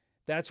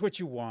 That's what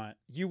you want.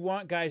 You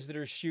want guys that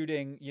are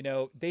shooting,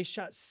 they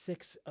shot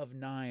 6 of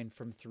 9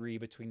 from 3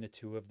 between the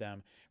two of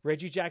them.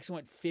 Reggie Jackson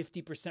went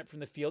 50% from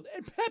the field,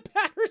 and Pat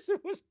Patterson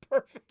was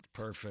perfect.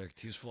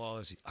 Perfect. He was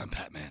flawless. I'm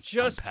Pat-Man.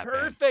 Just I'm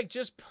perfect. Pat-Man.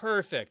 Just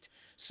perfect.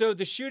 So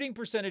the shooting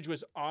percentage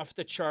was off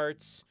the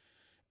charts.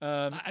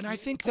 And I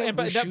think that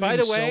by we're shooting the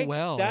way, so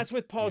well. that's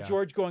with Paul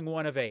George going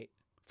 1 of 8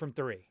 from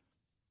 3.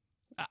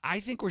 I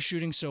think we're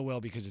shooting so well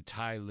because of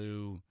Ty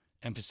Lue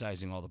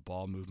emphasizing all the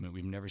ball movement.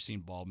 We've never seen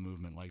ball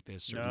movement like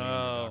this. Certainly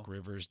under Doc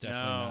Rivers,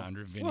 definitely not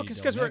under Vinny. Well,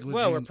 because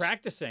we're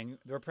practicing.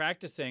 We're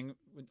practicing,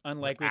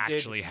 unlike we did.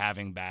 Actually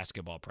having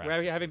basketball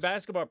practices. We're having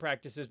basketball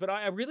practices, but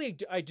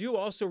I do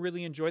also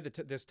really enjoy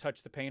this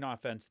touch the paint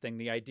offense thing.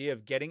 The idea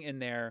of getting in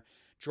there,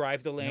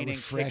 drive the lane,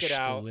 and kick it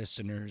out. The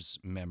listener's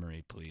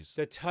memory, please.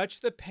 The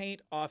touch the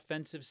paint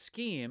offensive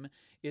scheme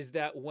is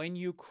that when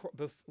you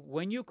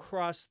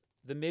cross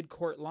the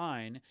midcourt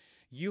line,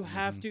 you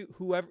have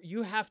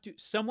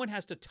someone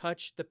has to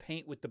touch the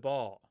paint with the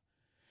ball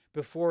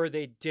before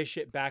they dish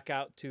it back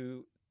out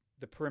to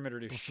the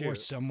perimeter to shoot. Before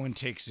someone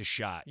takes a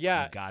shot, you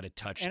got to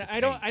touch and the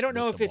paint. I don't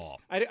know if it's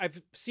ball.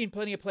 I've seen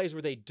plenty of plays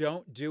where they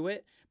don't do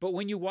it, but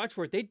when you watch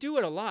for it, they do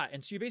it a lot.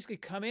 And so you basically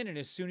come in, and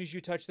as soon as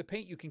you touch the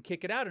paint, you can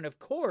kick it out. And of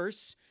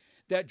course,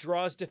 that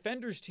draws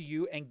defenders to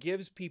you and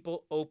gives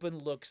people open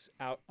looks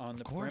out on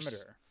the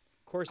perimeter.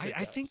 Of course,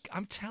 I think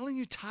I'm telling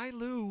you, Ty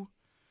Lue.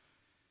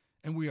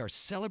 And we are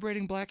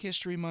celebrating Black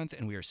History Month,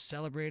 and we are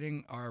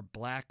celebrating our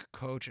black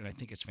coach, and I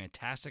think it's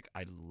fantastic.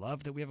 I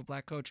love that we have a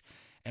black coach,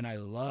 and I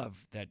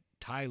love that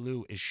Ty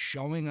Lue is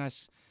showing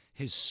us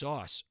his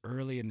sauce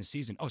early in the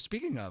season. Oh,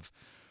 speaking of,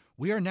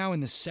 we are now in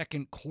the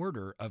second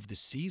quarter of the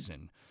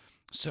season,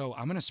 so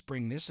I'm going to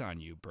spring this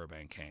on you,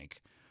 Burbank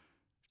Hank.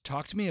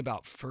 Talk to me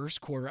about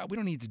first quarter. We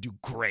don't need to do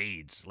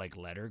grades, like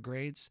letter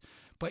grades,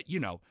 but,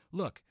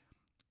 look,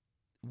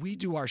 we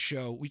do our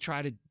show. We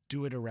try to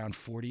do it around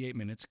 48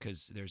 minutes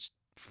because there's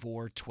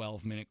 4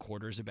 12-minute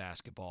quarters of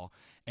basketball.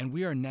 And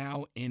we are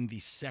now in the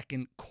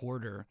second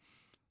quarter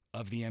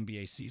of the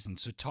NBA season.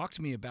 So talk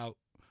to me about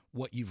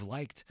what you've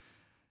liked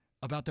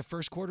about the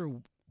first quarter,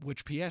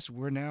 which, P.S.,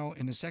 we're now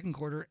in the second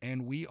quarter,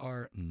 and we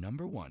are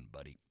number 1,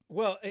 buddy.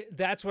 Well,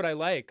 that's what I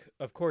like.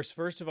 Of course,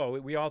 first of all,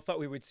 we all thought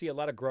we would see a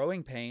lot of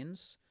growing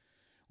pains.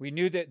 We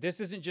knew that this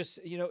isn't just,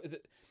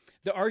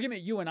 the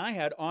argument you and I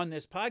had on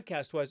this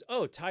podcast was,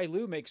 Ty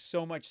Lue makes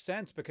so much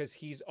sense because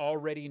he's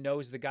already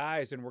knows the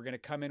guys, and we're going to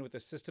come in with a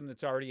system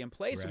that's already in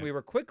place. Right. And we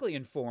were quickly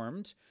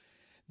informed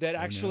that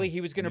actually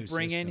he was going to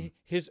bring in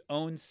his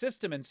own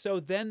system. And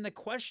so then the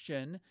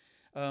question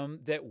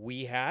that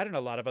we had, and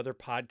a lot of other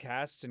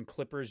podcasts and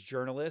Clippers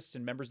journalists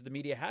and members of the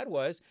media had,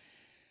 was,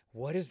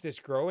 what is this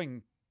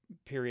growing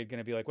period going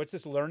to be like? What's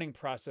this learning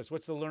process?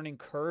 What's the learning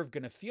curve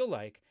going to feel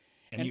like?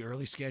 And the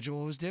early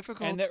schedule was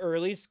difficult.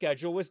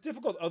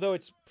 Although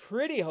it's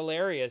pretty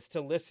hilarious to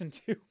listen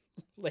to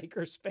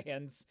Lakers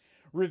fans'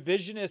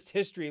 revisionist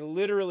history.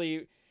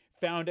 Literally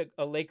found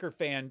a Laker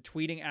fan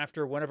tweeting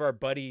after one of our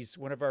buddies,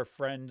 one of our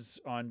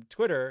friends on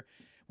Twitter,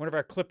 one of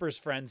our Clippers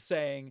friends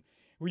saying,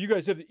 well, you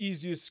guys have the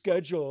easiest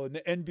schedule in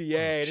the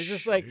NBA. And it's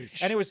just like,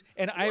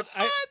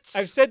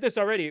 I've said this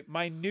already.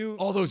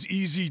 All those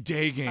easy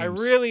day games. I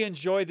really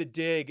enjoy the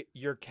dig.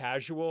 You're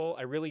casual.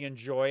 I really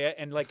enjoy it.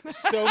 And like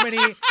so many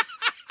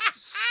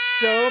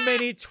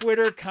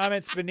Twitter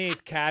comments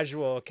beneath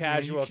casual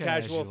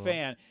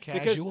fan. Casual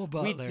because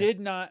we did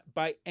not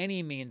by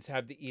any means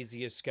have the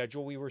easiest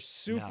schedule. We were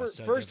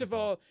first of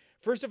all,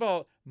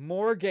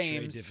 more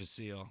games.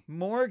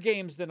 More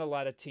games than a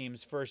lot of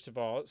teams, first of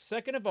all.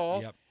 Second of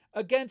all,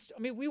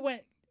 we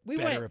went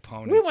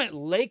opponents. We went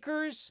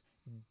Lakers,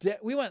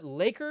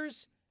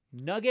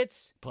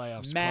 Nuggets,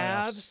 playoffs,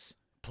 Mavs,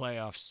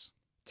 playoffs.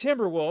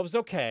 Timberwolves,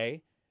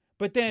 okay.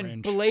 But then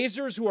Fringe.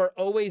 Blazers, who are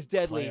always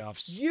deadly.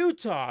 Playoffs.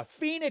 Utah,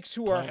 Phoenix,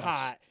 who are Playoffs.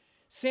 hot.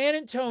 San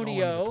Going to the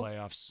Antonio,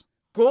 playoffs.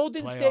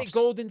 Golden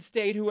Playoffs.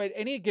 State, who at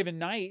any given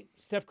night,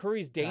 Steph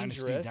Curry's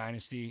dangerous.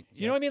 Dynasty.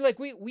 You know what I mean? Like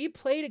we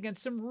played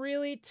against some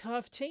really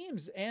tough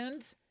teams,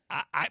 and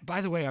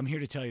By the way, I'm here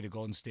to tell you the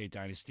Golden State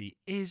dynasty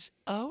is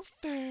over.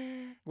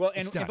 well,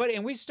 It's done.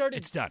 and we started.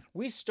 It's done.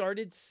 We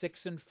started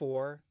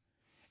 6-4,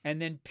 and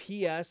then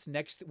P.S.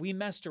 we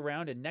messed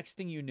around, and next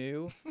thing you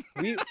knew,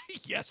 we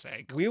Yes,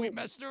 Hank. we- We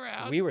messed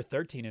around. we were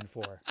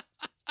 13-4.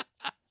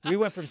 We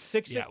went from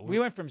six. Yeah, we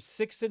went from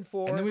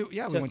 6-4 and then we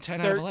to went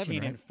 10 out of 11,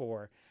 right?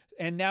 13-4,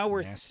 and now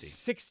we're Nasty.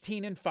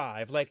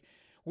 16-5. Like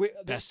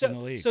Best so, in the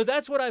league. So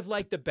that's what I've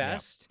liked the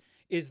best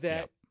is that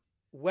Yep.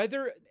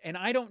 whether, and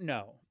I don't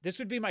know. This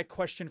would be my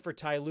question for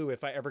Ty Lue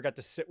if I ever got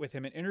to sit with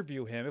him and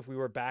interview him. If we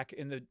were back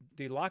in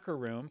the locker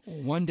room,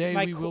 One day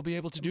My we qu- will be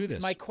able to do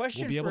this. my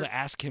question We'll be able for- to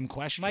ask him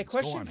questions. my Go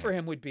question on, for Hank.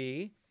 him would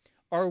be: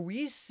 are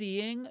we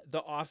seeing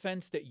the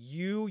offense that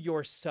you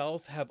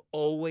yourself have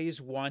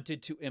always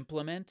wanted to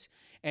implement,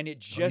 and it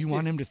Oh, just you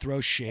want is- him to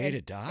throw shade and-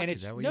 at Doc? and Is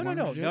it's that what no, you no, want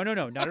no, him to do? no, no,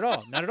 no, not at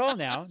all, not at all.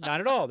 Now, not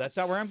at all. That's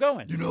not where I'm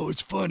going. You know,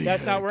 it's funny.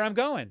 That's not Hank. where I'm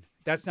going.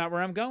 That's not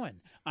where I'm going.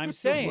 I'm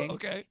saying,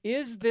 okay.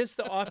 is this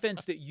the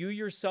offense that you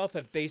yourself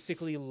have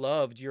basically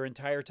loved your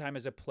entire time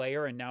as a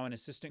player and now an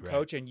assistant Right.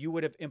 coach, and you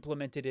would have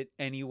implemented it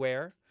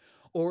anywhere?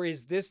 Or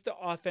is this the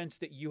offense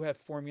that you have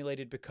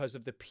formulated because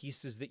of the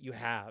pieces that you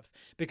have?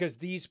 Because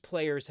these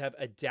players have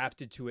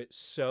adapted to it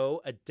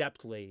so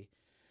adeptly.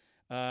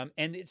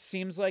 And it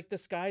seems like the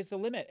sky's the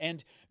limit.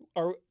 And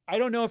I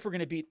don't know if we're going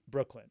to beat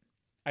Brooklyn.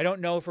 I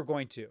don't know if we're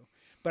going to.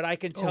 But I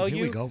can tell here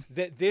we you go.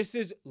 that this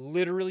is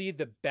literally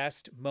the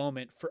best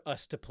moment for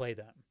us to play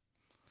them.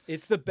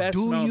 It's the best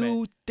Do moment.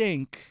 you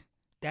think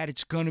that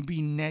it's going to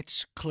be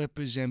Nets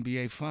Clippers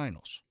NBA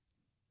Finals?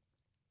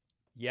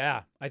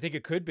 Yeah, I think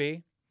it could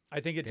be.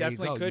 I think it There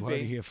definitely you go. could you heard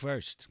it be. here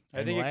first. I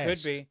and think it could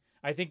last. be.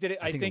 I think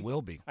that I think it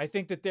will be. I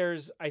think that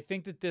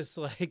this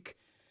like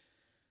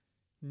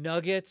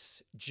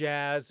Nuggets,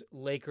 Jazz,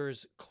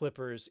 Lakers,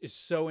 Clippers is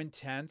so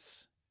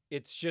intense.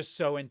 It's just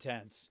so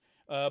intense.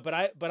 But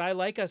I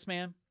like us,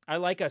 man. I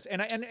like us.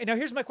 And now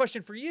here's my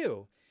question for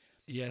you.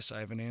 Yes, I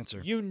have an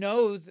answer. You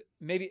know,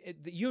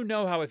 you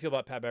know how I feel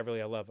about Pat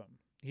Beverly. I love him.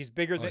 He's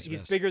bigger than he's he's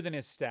best. bigger than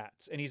his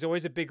stats, and he's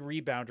always a big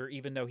rebounder,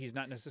 even though he's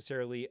not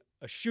necessarily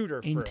a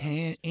shooter for us.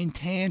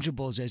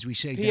 Intangibles, as we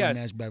say down P.S.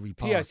 in Asbury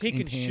Park. P.S. He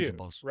can shoot.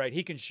 Intangibles. Right,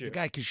 he can shoot. The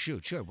guy can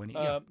shoot, sure. When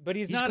But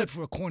he's he's not good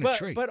for a corner but,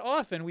 tree. But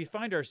often we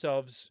find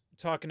ourselves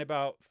talking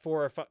about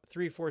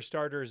 3-4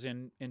 starters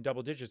in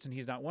double digits, and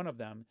he's not one of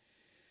them.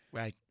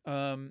 Right.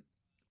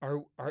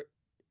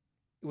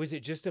 Was it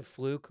just a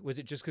fluke? Was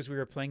it just because we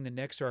were playing the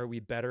Knicks, or are we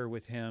better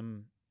with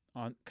him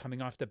on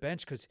coming off the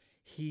bench? Because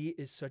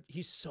he's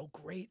so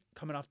great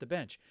coming off the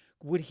bench.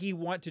 Would he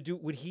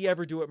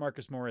ever do what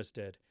Marcus Morris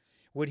did?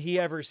 Would he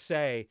ever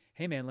say,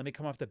 "Hey man, let me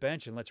come off the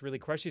bench and let's really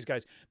crush these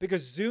guys"?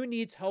 Because Zoo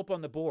needs help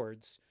on the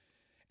boards,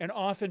 and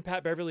often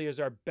Pat Beverly is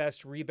our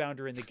best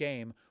rebounder in the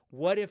game.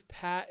 What if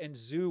Pat and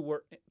Zoo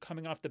were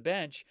coming off the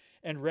bench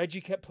and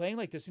Reggie kept playing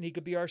like this, and he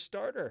could be our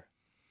starter?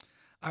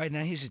 All right,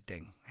 now here's the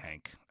thing,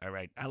 Hank. All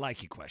right, I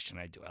like your question.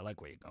 I do. I like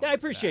where you're going. Yeah, I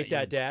with appreciate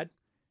that, Dad.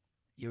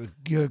 You're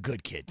a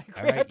good kid.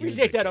 All right? I You're a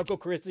appreciate good that, kid. Uncle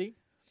Chrissy.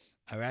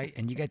 All right,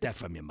 and you get that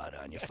from your mother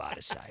on your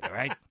father's side. All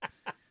right.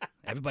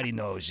 Everybody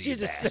knows She's you're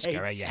a Basque. saint.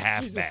 All right, you're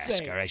half She's a Basque.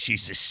 saint. All right,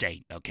 she's a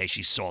saint. Okay,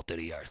 she's salt of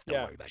the earth. Don't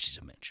Yeah. worry about it. She's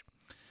a mensch.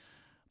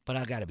 But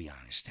I gotta be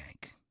honest,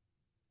 Hank.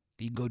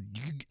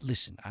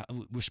 Listen,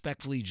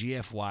 respectfully,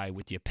 GFY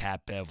with your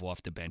Pat Bev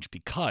off the bench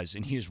because,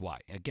 and here's why.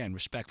 Again,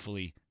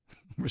 respectfully,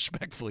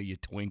 you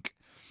twink.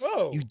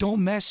 Whoa. You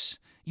don't mess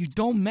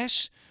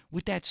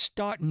with that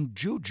starting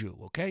juju,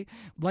 okay?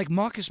 Like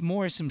Marcus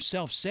Morris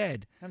himself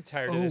said, I'm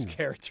tired of this Oh.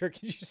 character.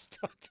 Can you just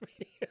talk to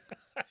me?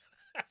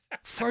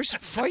 first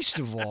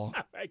of all,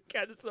 Oh my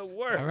God, this is the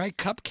worst. all right,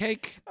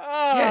 Cupcake.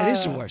 Ah. Yeah, it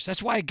is the worst.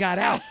 That's why I got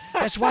out.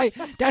 That's why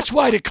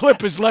the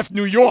Clippers left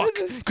New York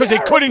This is because they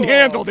couldn't terrible.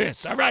 handle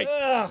this. All right.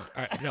 Ugh.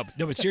 All right. No,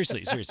 but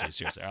seriously. All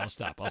right, I'll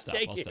stop.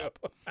 Thank I'll you. stop.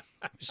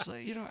 Just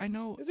like, I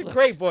know. It's a look,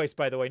 great voice,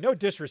 by the way. No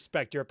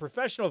disrespect. You're a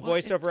professional Well,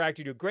 voiceover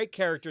actor. You do great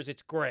characters.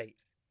 It's great.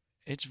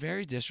 It's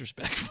very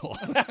disrespectful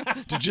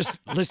to just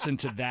listen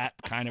to that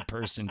kind of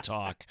person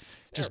talk,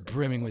 just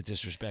brimming with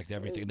disrespect.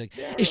 Everything.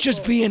 It's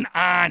just being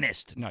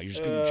honest. No, you're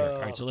just being a jerk.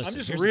 All right. So listen. I'm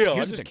just here's real.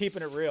 here's I'm the just thing.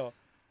 keeping it real.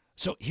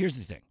 So here's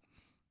the thing.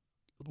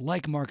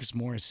 Like Marcus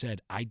Morris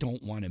said, I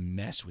don't want to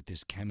mess with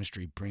this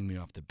chemistry. Bring me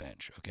off the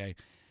bench, okay?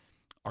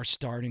 Our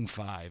starting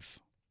five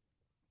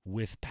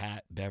with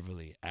Pat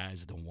Beverly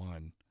as the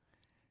one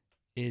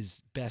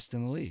is best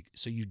in the league.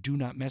 So you do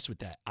not mess with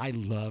that. I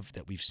love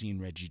that we've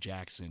seen Reggie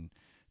Jackson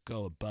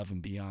go above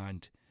and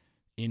beyond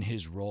in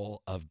his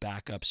role of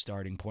backup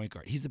starting point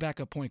guard. He's the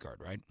backup point guard,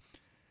 right?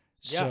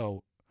 Yeah.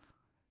 So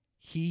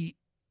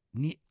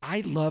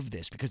I love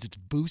this because it's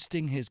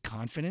boosting his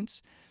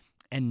confidence.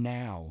 And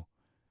now,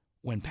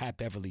 when Pat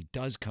Beverly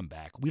does come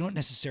back, we don't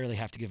necessarily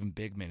have to give him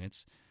big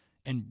minutes,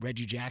 and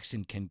Reggie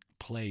Jackson can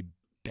play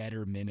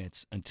better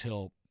minutes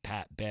until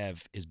Pat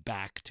Bev is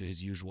back to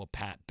his usual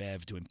Pat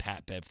Bev doing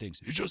Pat Bev things.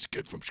 He's just a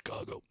kid from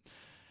Chicago.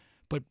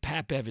 But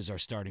Pat Bev is our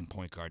starting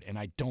point guard, and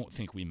I don't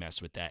think we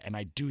mess with that. And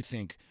I do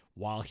think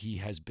while he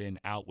has been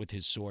out with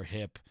his sore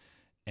hip,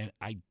 and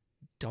I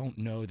don't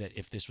know that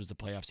if this was the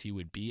playoffs he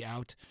would be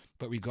out,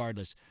 but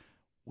regardless,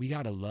 we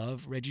got to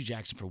love Reggie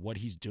Jackson for what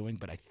he's doing,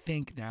 but I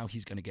think now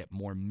he's going to get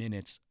more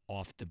minutes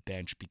off the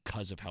bench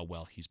because of how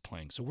well he's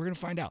playing. So we're going to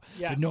find out.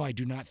 Yeah. But no, I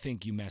do not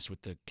think you mess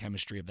with the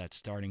chemistry of that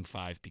starting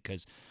five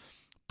because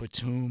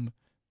Batum,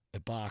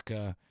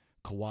 Ibaka,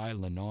 Kawhi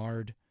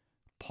Leonard,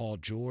 Paul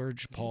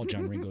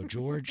John Ringo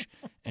George,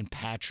 and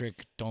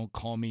Patrick, don't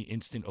call me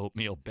instant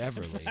oatmeal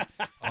Beverly,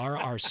 are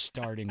our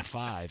starting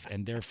five,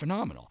 and they're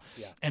phenomenal.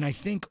 Yeah. And I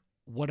think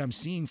what I'm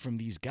seeing from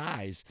these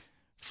guys,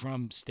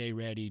 from Stay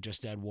Ready,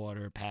 Just Add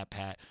Water,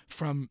 Pat,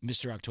 from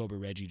Mr. October,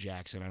 Reggie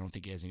Jackson, I don't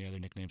think he has any other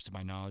nicknames to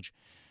my knowledge,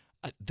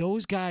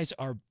 those guys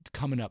are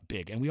coming up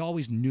big. And we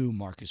always knew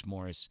Marcus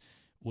Morris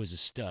was a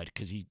stud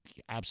because he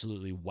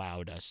absolutely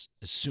wowed us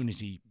as soon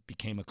as he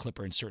became a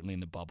Clipper, and certainly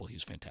in the bubble, he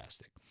was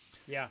fantastic.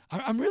 Yeah.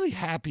 I'm really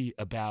happy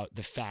about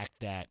the fact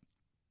that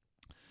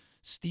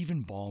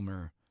Stephen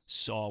Ballmer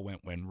saw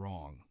what went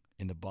wrong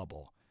in the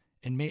bubble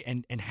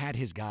and had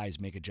his guys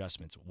make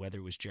adjustments, whether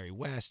it was Jerry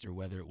West or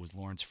whether it was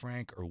Lawrence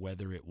Frank or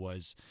whether it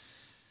was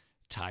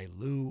Ty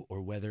Lue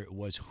or whether it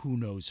was who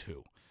knows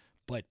who.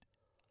 But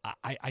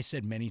I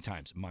said many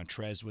times,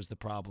 Montrez was the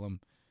problem,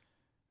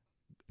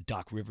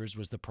 Doc Rivers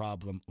was the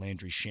problem,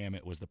 Landry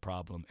Shamet was the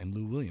problem, and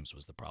Lou Williams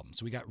was the problem.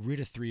 So we got rid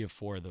of 3 or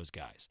 4 of those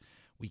guys.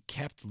 We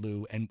kept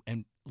Lou,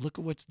 and look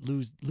at what's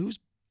Lou's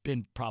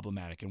been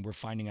problematic, and we're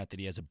finding out that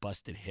he has a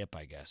busted hip,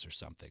 I guess, or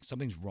something.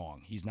 Something's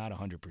wrong. He's not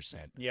 100%.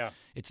 Yeah.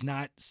 It's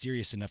not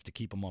serious enough to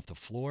keep him off the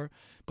floor,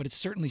 but it's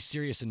certainly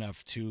serious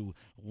enough to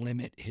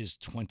limit his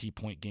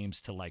 20-point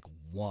games to like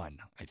 1,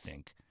 I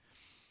think.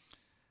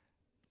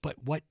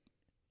 But what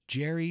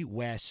Jerry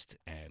West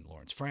and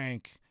Lawrence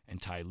Frank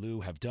and Ty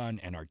Lue have done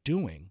and are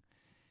doing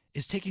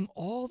is taking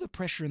all the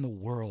pressure in the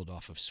world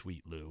off of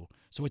Sweet Lou,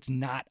 so it's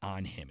not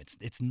on him.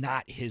 It's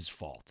not his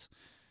fault.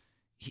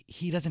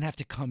 He doesn't have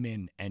to come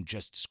in and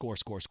just score.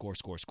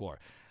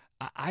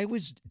 I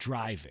was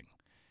driving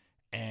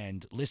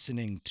and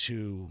listened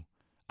to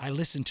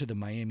the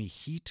Miami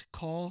Heat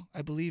call,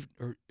 I believe,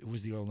 or it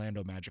was the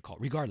Orlando Magic call.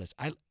 Regardless,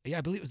 I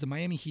believe it was the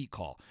Miami Heat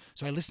call.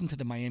 So I listened to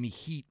the Miami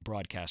Heat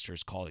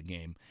broadcasters call the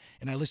game,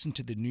 and I listened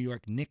to the New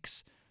York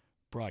Knicks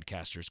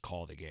broadcasters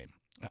call the game.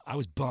 I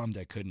was bummed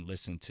I couldn't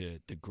listen to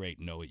the great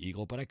Noah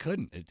Eagle, but I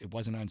couldn't. It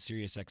wasn't on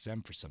Sirius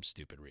XM for some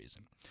stupid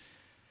reason.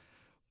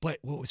 But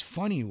what was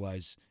funny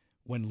was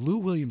when Lou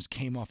Williams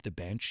came off the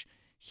bench,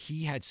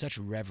 he had such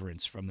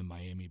reverence from the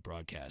Miami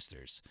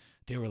broadcasters.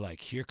 They were like,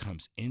 here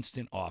comes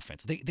instant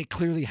offense. They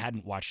clearly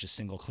hadn't watched a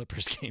single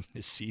Clippers game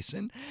this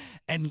season.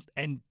 And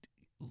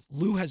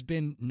Lou has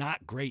been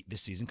not great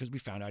this season because we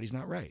found out he's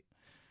not right.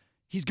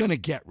 He's going to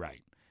get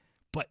right.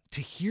 But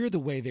to hear the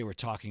way they were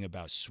talking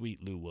about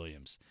sweet Lou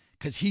Williams,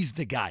 because he's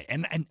the guy.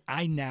 And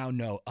I now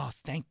know, oh,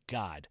 thank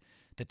God,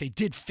 that they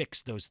did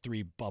fix those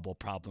 3 bubble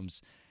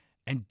problems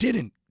and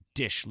didn't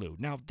dish Lou.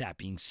 Now, that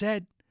being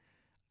said,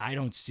 I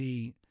don't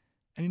see,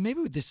 I mean,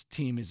 maybe this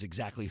team is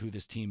exactly who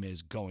this team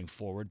is going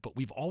forward, but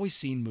we've always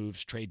seen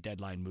moves, trade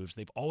deadline moves.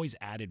 They've always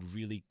added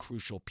really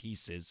crucial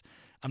pieces.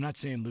 I'm not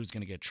saying Lou's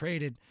going to get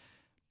traded,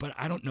 but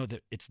I don't know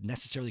that it's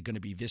necessarily going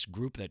to be this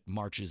group that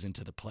marches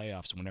into the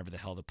playoffs whenever the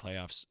hell the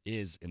playoffs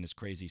is in this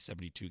crazy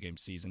 72-game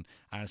season.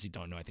 I honestly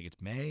don't know. I think it's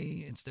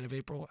May instead of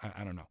April.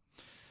 I don't know.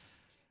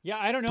 Yeah,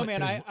 I don't know, But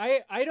man.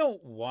 I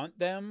don't want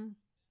them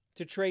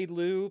to trade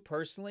Lou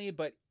personally,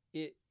 but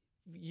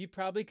you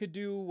probably could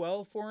do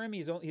well for him.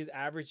 He's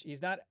average. He's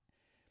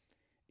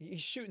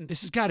shooting.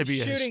 This has got to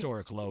be a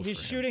historic low for him.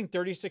 He's shooting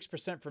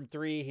 36% from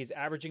 3. He's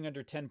averaging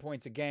under 10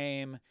 points a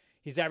game.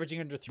 He's averaging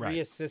under 3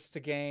 assists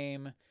a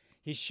game.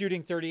 He's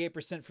shooting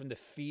 38% from the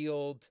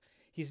field.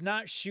 He's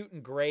not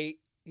shooting great.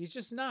 He's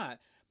just not.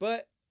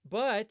 But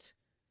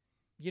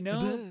you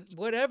know,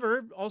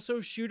 whatever. Also,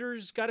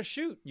 shooters got to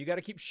shoot. You got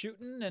to keep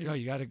shooting, and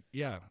you got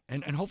to,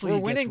 and hopefully we're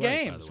he winning gets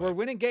right, games. We're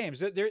winning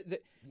games.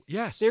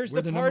 Yes, there's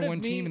we're the number part 1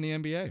 of team in me-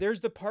 the NBA.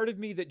 There's the part of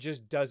me that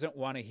just doesn't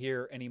want to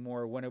hear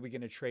anymore. When are we going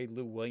to trade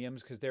Lou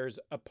Williams? Because there's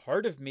a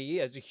part of me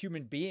as a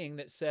human being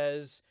that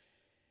says,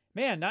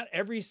 man, not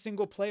every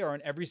single player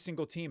on every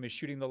single team is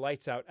shooting the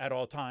lights out at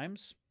all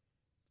times.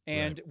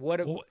 And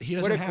he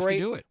doesn't have to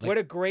do it. What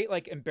a great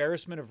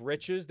embarrassment of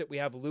riches that we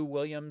have Lou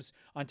Williams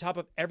on top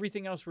of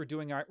everything else we're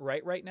doing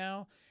right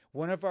now.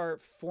 One of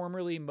our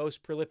formerly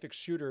most prolific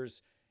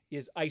shooters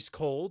is ice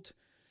cold.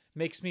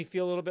 Makes me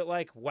feel a little bit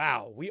like,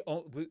 wow,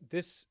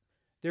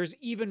 there's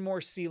even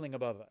more ceiling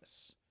above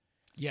us.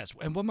 Yes,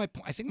 and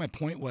I think my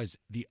point was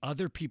the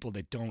other people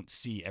that don't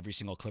see every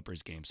single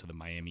Clippers game, so the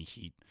Miami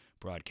Heat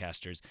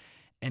broadcasters,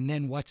 and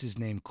then what's his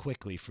name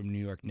quickly from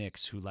New York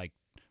Knicks, who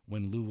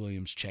when Lou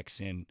Williams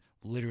checks in,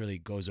 literally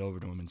goes over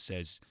to him and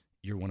says,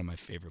 "You're one of my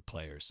favorite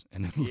players,"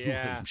 and then Lou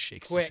Williams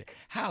shakes his head.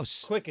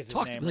 Quick is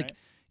his name, right?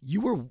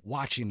 You were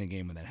watching the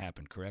game when that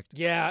happened, correct?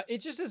 Yeah, it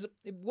just is.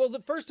 Well,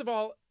 first of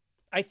all,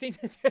 I think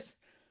there's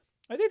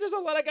a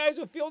lot of guys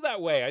who feel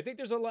that way. I think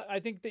there's a lot. I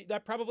think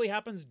that probably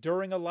happens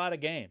during a lot of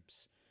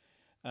games.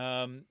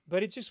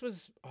 But it just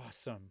was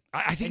awesome.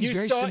 I think And he's you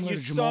very saw similar you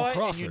to saw Jamal it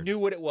Crawford. and you knew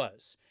what it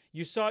was.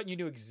 You saw it and you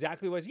knew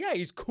exactly what it was. Yeah,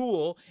 he's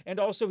cool, and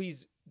also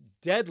he's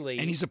deadly.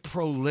 And he's a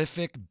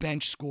prolific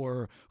bench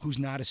scorer who's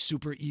not a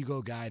super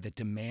ego guy that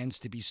demands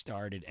to be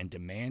started and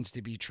demands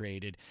to be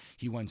traded.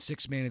 He won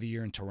Sixth Man of the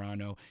Year in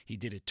Toronto. He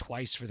did it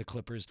twice for the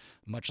Clippers,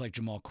 much like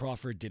Jamal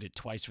Crawford did it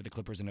twice for the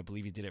Clippers, and I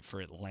believe he did it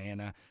for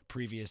Atlanta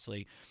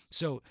previously.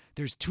 So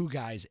there's two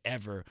guys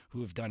ever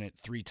who have done it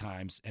 3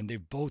 times, and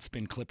they've both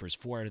been Clippers.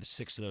 4 out of the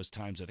 6 of those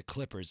times are the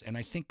Clippers. And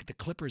I think the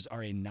Clippers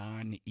are a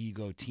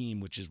non-ego team,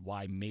 which is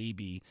why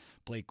maybe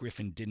Blake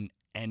Griffin didn't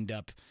end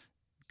up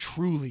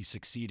truly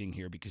succeeding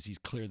here, because he's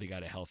clearly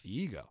got a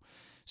healthy ego.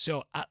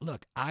 So,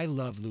 look, I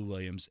love Lou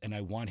Williams, and I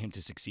want him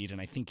to succeed,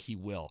 and I think he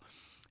will.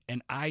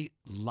 And I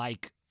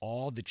like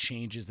all the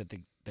changes that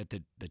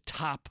the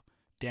top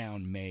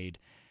down made.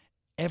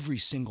 Every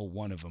single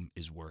one of them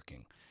is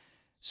working.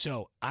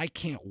 So I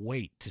can't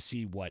wait to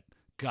see what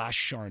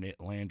gosh darn it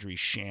Landry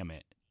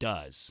Shamet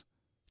does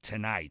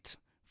tonight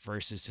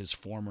versus his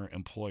former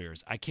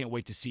employers. I can't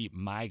wait to see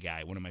my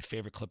guy, one of my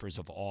favorite Clippers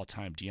of all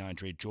time,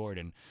 DeAndre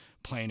Jordan,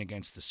 playing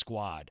against the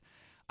squad.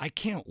 I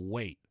can't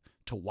wait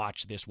to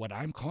watch this, what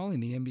I'm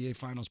calling the NBA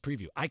Finals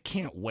preview. I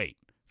can't wait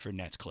for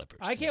Nets Clippers.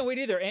 I can't wait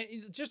either. And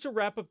just to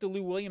wrap up the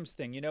Lou Williams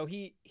thing,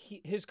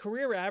 his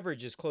career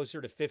average is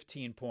closer to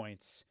 15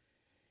 points.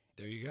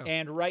 There you go.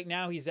 And right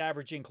now he's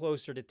averaging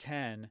closer to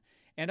 10.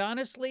 And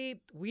honestly,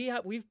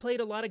 we've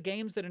played a lot of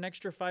games that an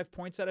extra 5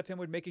 points out of him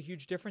would make a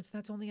huge difference.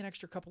 That's only an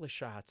extra couple of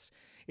shots.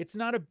 It's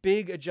not a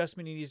big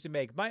adjustment he needs to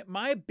make.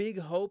 My big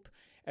hope,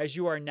 as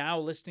you are now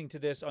listening to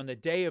this on the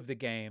day of the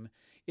game,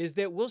 is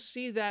that we'll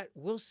see that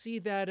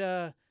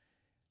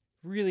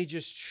really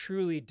just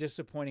truly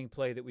disappointing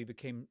play that we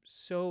became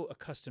so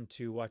accustomed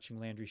to watching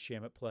Landry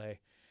Shamet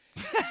play.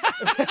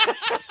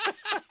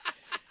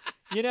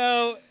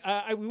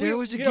 There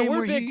was a game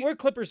where we're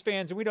Clippers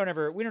fans, and we don't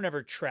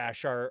ever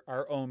trash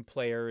our own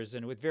players,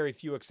 and with very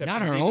few exceptions.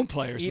 Not our own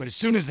players, but as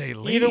soon as they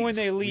leave, even when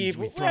they leave,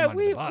 we throw them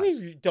under the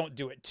bus. We don't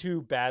do it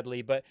too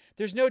badly. But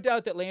there's no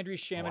doubt that Landry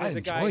Shamet is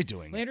a guy. I enjoy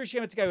doing it. Landry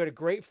Shamet's a guy who had a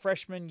great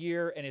freshman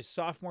year, and his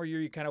sophomore year,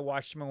 you kind of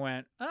watched him and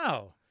went,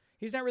 "Oh,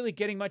 he's not really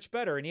getting much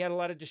better." And he had a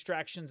lot of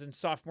distractions and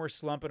sophomore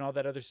slump and all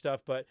that other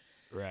stuff, but.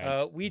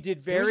 Right. We did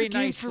very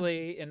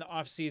nicely in the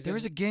offseason. There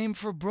was a game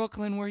for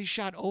Brooklyn where he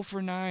shot 0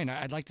 for 9.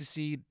 I'd like to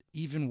see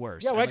even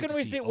worse. Yeah, why couldn't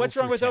we see what's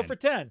wrong with 0 for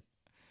 10?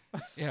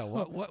 Yeah,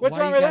 what's why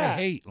wrong with you gotta that?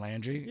 hate,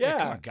 Landry? Yeah.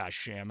 Come on,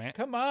 gosh, Shamet.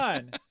 Come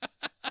on.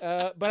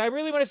 But I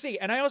really want to see.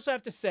 And I also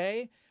have to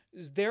say,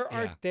 there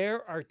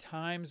are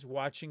times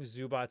watching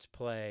Zubats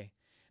play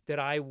that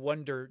I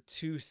wonder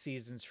 2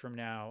 seasons from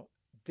now,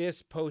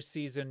 this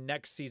postseason,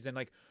 next season,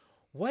 like,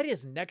 what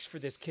is next for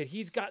this kid?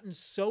 He's gotten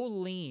so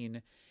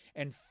lean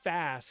and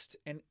fast,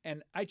 and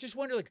I just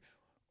wonder, like,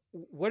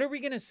 what are we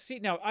going to see?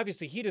 Now,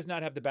 obviously, he does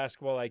not have the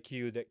basketball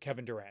IQ that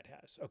Kevin Durant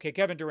has. Okay,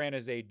 Kevin Durant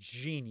is a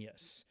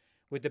genius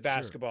with the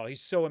basketball. Sure.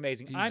 He's so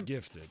amazing. He's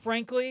gifted.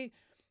 Frankly,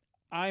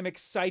 I'm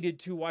excited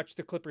to watch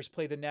the Clippers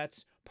play the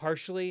Nets,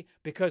 partially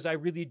because I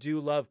really do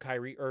love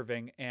Kyrie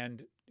Irving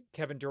and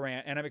Kevin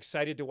Durant, and I'm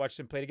excited to watch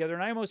them play together.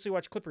 And I mostly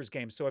watch Clippers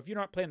games, so if you're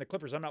not playing the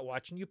Clippers, I'm not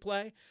watching you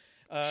play.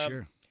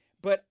 Sure.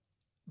 But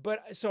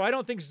so I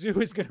don't think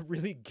Zoo is going to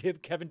really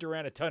give Kevin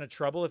Durant a ton of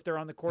trouble if they're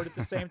on the court at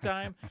the same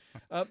time.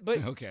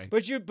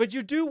 But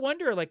you do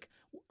wonder, like,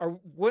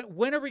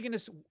 when are we going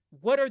to?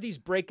 What are these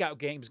breakout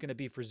games going to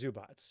be for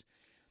Zubats?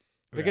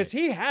 Because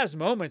he has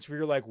moments where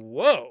you're like,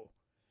 whoa,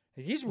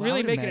 he's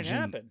really making it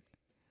happen.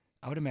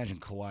 I would imagine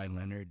Kawhi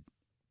Leonard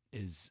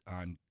is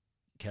on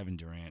Kevin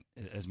Durant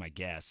as my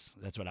guess.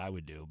 That's what I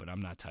would do, but I'm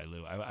not Ty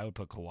Lue. I would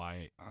put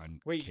Kawhi on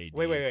KD.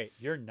 Wait.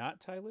 You're not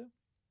Ty Lue?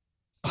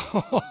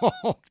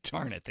 Oh,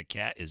 darn it. The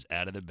cat is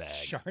out of the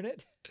bag. Darn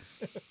it.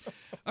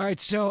 All right.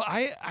 So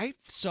I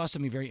saw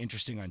something very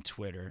interesting on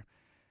Twitter,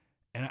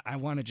 and I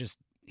want to just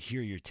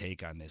hear your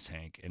take on this,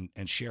 Hank,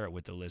 and share it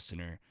with the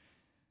listener.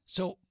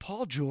 So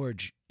Paul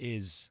George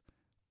is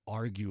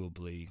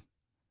arguably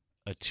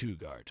a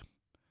 2-guard.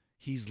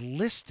 He's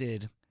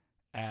listed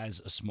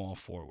as a small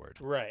forward.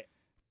 Right.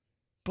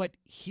 But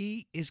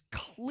he is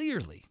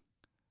clearly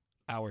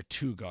our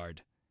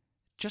 2-guard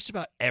just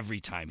about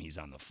every time he's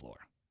on the floor.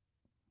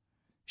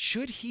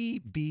 Should he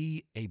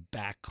be a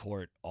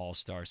backcourt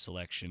all-star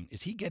selection?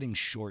 Is he getting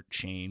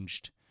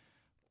shortchanged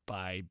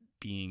by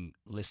being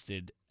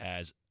listed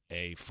as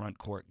a front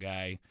court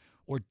guy,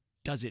 or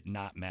does it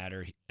not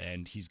matter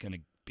and he's going to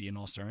be an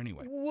all-star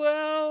anyway?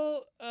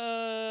 Well,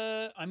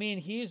 I mean,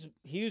 he's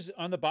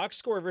on the box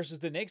score versus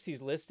the Knicks.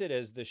 He's listed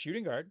as the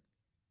shooting guard.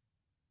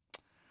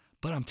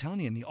 But I'm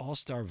telling you, in the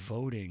all-star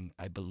voting,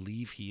 I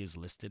believe he is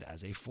listed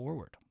as a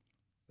forward.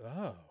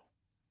 Oh.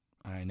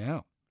 I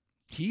know.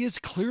 He is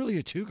clearly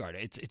a 2-guard.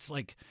 It's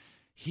like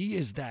he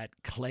is that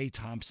Klay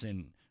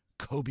Thompson,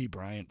 Kobe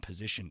Bryant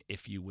position,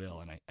 if you will.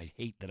 And I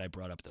hate that I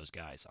brought up those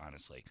guys,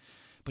 honestly.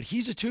 But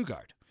he's a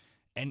 2-guard.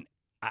 And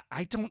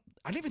I don't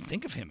even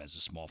think of him as a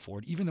small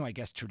forward, even though I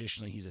guess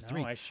traditionally he's a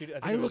three. No, I think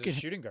I it look was a at him-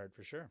 shooting guard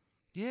for sure.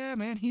 Yeah,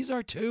 man, he's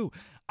our two.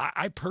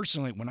 I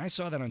personally, when I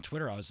saw that on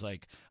Twitter, I was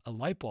like, a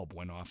light bulb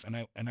went off,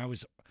 and I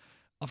was,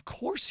 of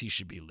course, he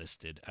should be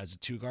listed as a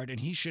two guard, and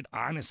he should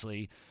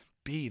honestly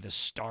be the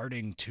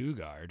starting two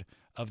guard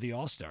of the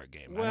All-Star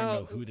game. I don't Well,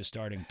 know who the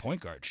starting point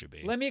guard should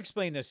be. Let me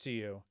explain this to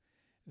you.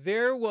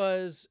 There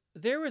was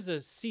a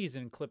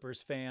season,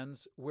 Clippers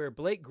fans, where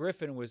Blake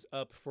Griffin was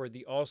up for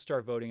the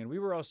All-Star voting, and we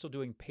were all still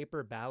doing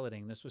paper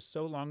balloting. This was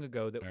so long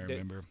ago that I that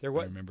remember. there I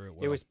was remember it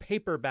well. it was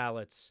paper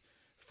ballots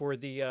for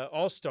the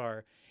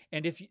All-Star,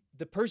 and if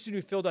the person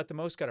who filled out the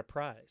most got a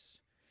prize.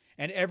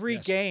 And every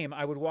Yes. game,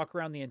 I would walk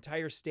around the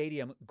entire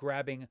stadium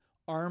grabbing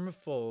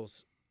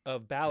armfuls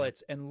of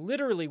ballots, and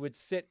literally would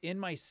sit in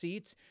my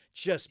seats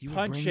just You would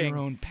punching. bring your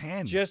own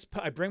pen.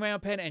 I bring my own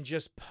pen and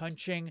just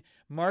punching,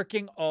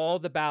 marking all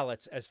the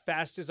ballots as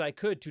fast as I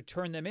could to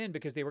turn them in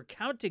because they were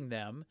counting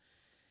them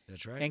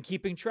That's right. and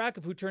keeping track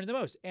of who turned the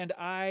most. And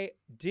I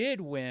did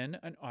win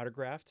an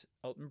autographed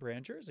Elton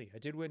Brand jersey. I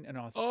did win an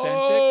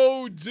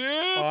authentic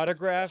dude.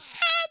 autographed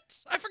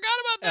I forgot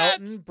about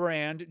that. Elton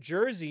Brand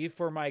jersey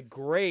for my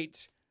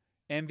great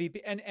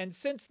MVP. And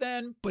since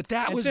then, But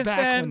that And was since back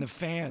then- when the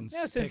fans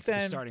Yeah, since picked the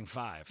then- starting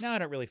five. now I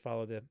don't really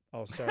follow the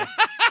All-Star.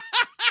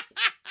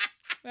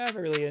 I'm not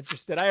really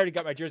interested. I already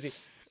got my jersey.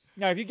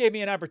 Now, if you gave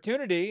me an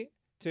opportunity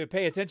to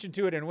pay attention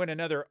to it and win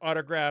another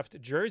autographed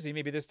jersey,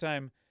 maybe this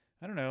time,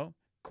 I don't know,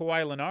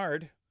 Kawhi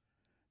Leonard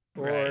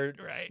or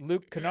right.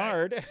 Luke right.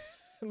 Kennard,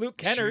 Luke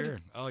Kennard. Sure.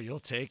 Oh, you'll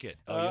take it.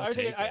 Oh, I you'll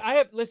think take it. I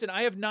have listen.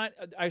 I have not.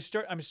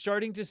 I'm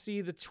starting to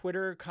see the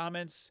Twitter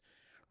comments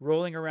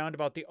rolling around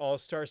about the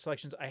All-Star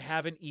selections. I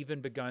haven't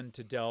even begun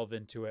to delve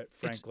into it,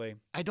 frankly.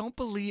 I don't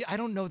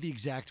know the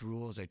exact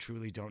rules. I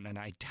truly don't. And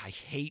I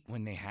hate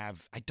when they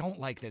have, I don't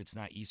like that it's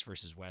not East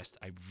versus West.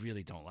 I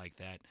really don't like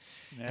that.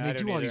 Yeah, and I they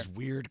don't do all either. these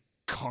weird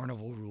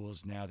carnival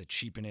rules now that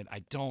cheapen it.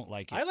 I don't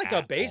like it. I like how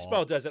at baseball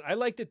all. does it. I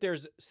like that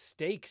there's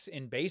stakes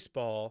in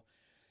baseball,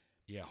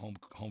 Yeah, home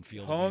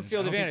field Home advantage.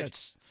 field I don't think advantage.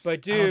 that's- but I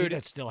don't think dude,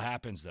 that still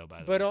happens though, by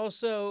the but way.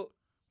 also,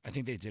 I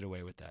think they did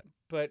away with that.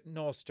 but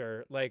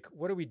Nolster, like,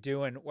 what are we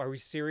doing? Are we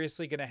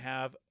seriously gonna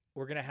have?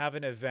 We're gonna have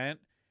an event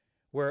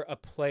where a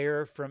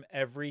player from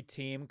every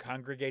team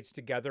congregates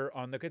together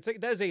on the. It's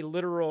like that is a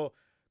literal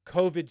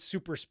COVID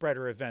super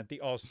spreader event.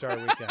 The All-Star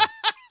Weekend.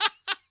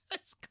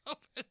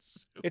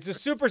 It's a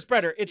super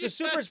spreader. It's a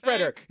super Yes,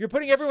 spreader. Hank. You're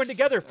putting everyone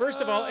together, first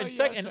of all, Oh, and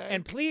second, yes, and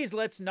Hank. please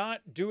let's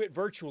not do it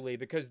virtually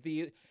because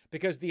the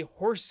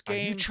horse Are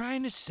you game.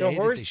 trying to say that they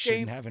horse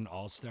shouldn't game- have an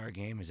all-star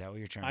game? Is that what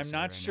you're trying to I'm say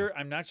not right sure.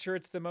 now? I'm not sure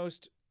it's the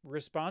most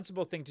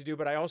responsible thing to do,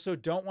 but I also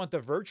don't want the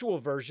virtual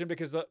version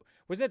because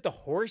wasn't it the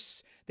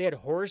horse? They had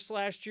horse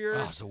last year.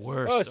 Oh, it's the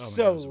worst. Oh, man, it's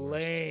so it was the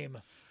worst. lame.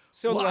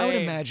 So well, lame. I would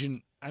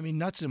imagine. I mean,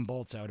 nuts and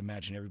bolts. I would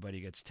imagine everybody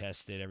gets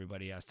tested.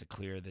 Everybody has to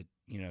clear the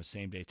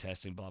same day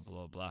testing. Blah blah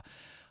blah blah.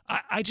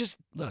 I just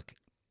look.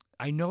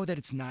 I know that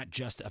it's not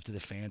just up to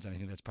the fans, and I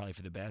think that's probably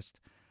for the best.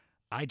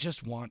 I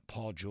just want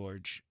Paul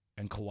George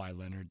and Kawhi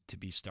Leonard to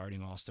be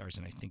starting All-Stars,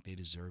 and I think they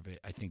deserve it.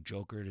 I think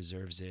Joker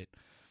deserves it.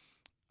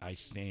 I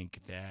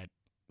think that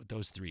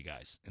those three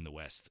guys in the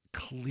West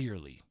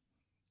clearly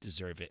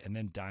deserve it. And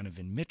then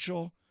Donovan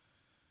Mitchell.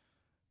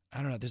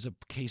 I don't know. There's a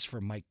case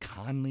for Mike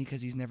Conley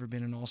because he's never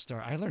been an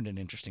All-Star. I learned an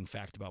interesting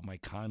fact about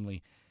Mike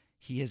Conley.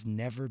 He has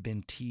never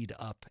been teed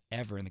up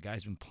ever, and the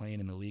guy's been playing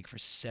in the league for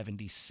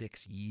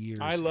 76 years.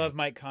 I love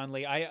Mike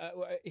Conley. I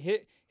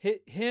hit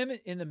him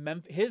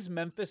in his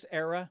Memphis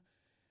era.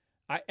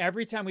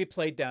 Every time we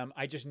played them,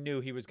 I just knew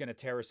he was going to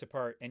tear us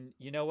apart. And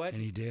you know what?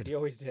 And he did. He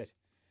always did.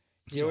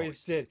 He He always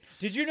always did.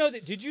 Did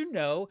you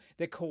know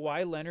that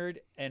Kawhi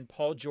Leonard and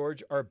Paul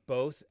George are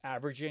both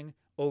averaging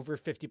over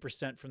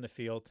 50% from the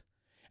field?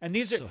 And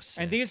these So are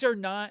sick. and these are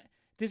not.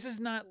 This is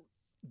not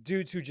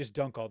dudes who just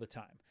dunk all the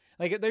time.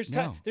 Like there's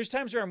No. there's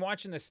times where I'm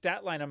watching the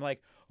stat line, I'm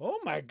like, oh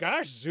my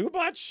gosh,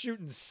 Zubac's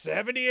shooting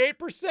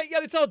 78%. Yeah,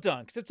 it's all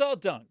dunks. It's all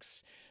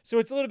dunks. So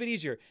it's a little bit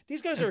easier.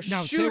 These guys are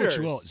now, shooters.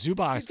 say what you will.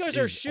 Zubac These guys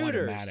are is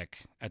shooters. automatic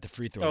at the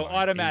free throw Oh, line.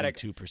 automatic.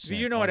 82%. So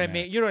you know what I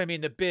automatic. mean. You know what I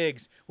mean. The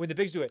bigs, when the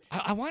bigs do it,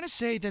 I want to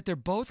say that they're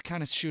both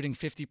kind of shooting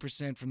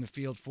 50% from the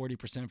field,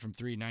 40% from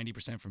three,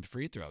 90% from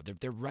free throw.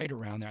 They're right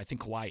around there. I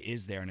think Kawhi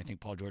is there, and I think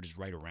Paul George is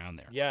right around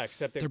there. yeah.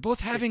 Except that They're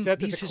both having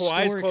except that these the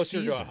Kawhi's historic closer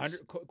seasons. to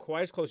 100.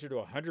 Kawhi's closer to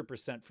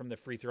 100% from the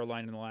free throw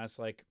line in the last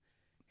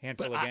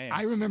handful But of games.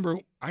 I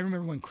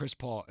remember when Chris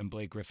Paul and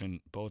Blake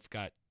Griffin both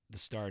got the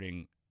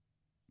starting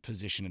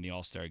position in the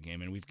All-Star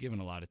game, and we've given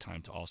a lot of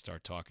time to All-Star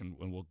talk, and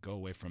we'll go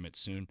away from it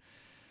soon.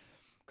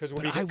 because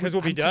but I would-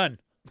 we'll be I'm t- done.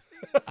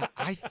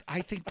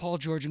 I think Paul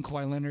George and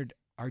Kawhi Leonard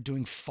are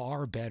doing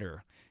far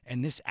better,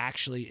 and this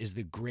actually is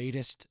the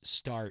greatest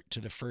start to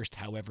the first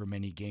however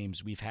many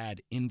games we've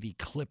had in the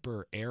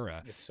Clipper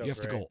era. It's so You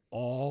have to great. go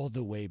all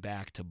the way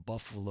back to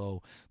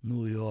Buffalo,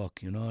 New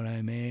York. You know what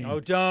I mean?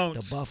 Oh, don't.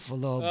 The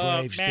Buffalo Oh,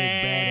 Braves did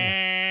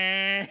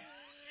better. man.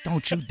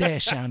 Don't you dare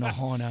sound the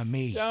horn on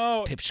me,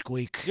 No.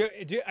 pipsqueak.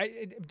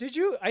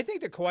 I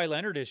think that Kawhi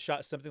Leonard has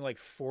shot something like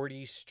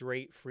 40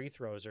 straight free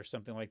throws or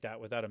something like that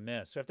without a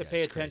miss. So I have to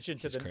pay attention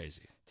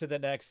to the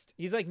next.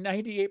 He's like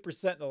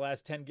 98% in the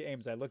last 10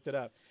 games. I looked it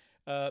up.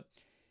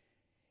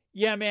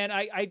 Yeah, man,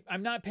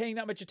 I'm not paying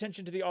that much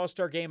attention to the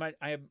All-Star game.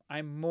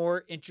 I'm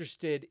more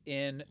interested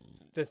in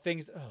the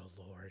things. Oh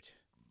Lord,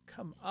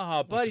 come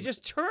on, buddy,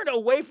 just turn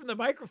away from the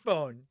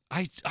microphone.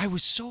 I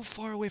was so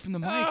far away from the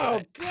mic.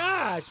 Oh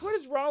gosh, what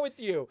is wrong with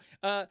you?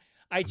 I'm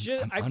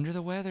under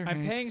the weather.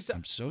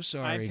 I'm so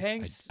sorry.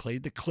 I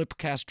played the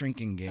Clipcast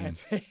drinking game.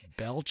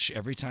 Belch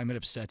every time it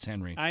upsets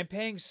Henry. I'm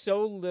paying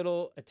so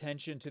little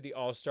attention to the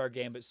All-Star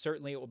game, but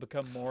certainly it will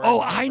become more. Oh,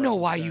 I know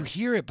why you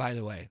hear it, by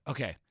the way.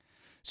 Okay.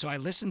 So I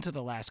listened to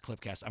the last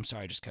Clipcast. I'm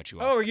sorry, I just cut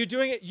you off. Oh, are you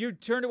doing it? You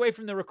turned away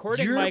from the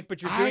recording mic,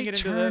 but you're doing it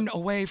into the... I turned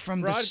away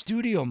from the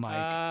studio mic.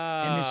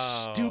 And this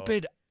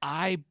stupid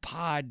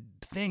iPod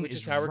thing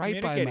is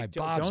right by my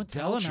Bob's Don't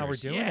tell him how we're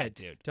doing it,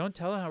 dude. Don't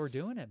tell him how we're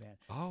doing it, man.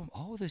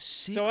 Oh, the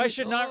secret. So I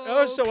should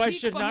not... so I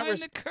should not...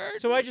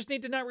 So I just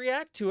need to not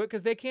react to it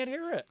because they can't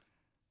hear it.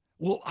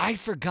 Well, I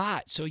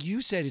forgot. So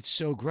you said it's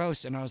so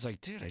gross, and I was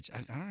like, dude, I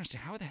don't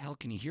understand. How the hell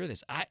can you hear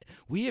this?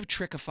 We have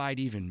trickified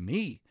even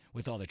me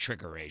with all the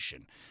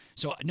trickeration.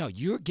 So no,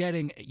 you're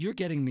getting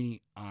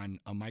me on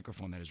a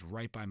microphone that is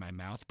right by my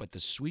mouth, but the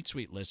sweet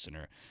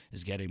listener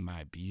is getting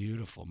my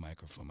beautiful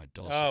microphone, my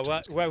dulcet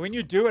tones. Well, when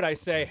you do it, I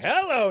say,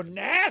 "Hello,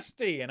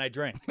 nasty," and I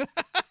drink.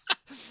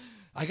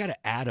 I got to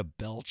add a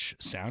belch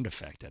sound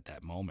effect at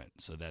that moment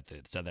so that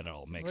it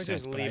all makes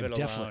sense. Just leave it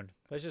alone.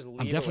 Let's just leave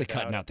it. I'm definitely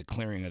cutting out the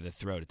clearing of the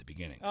throat at the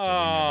beginning.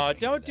 Oh,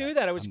 don't do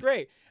that. It was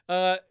great.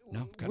 No,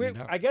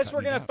 I guess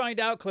we're gonna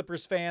find out,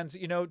 Clippers fans.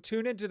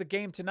 Tune into the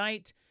game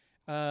tonight.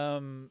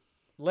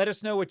 Let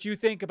us know what you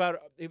think about.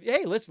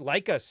 Hey, let's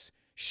like us,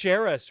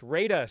 share us,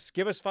 rate us,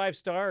 give us 5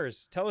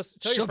 stars. Tell your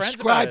friends about us.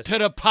 Subscribe to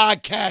the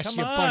podcast, Come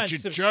you on, bunch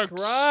of jerks.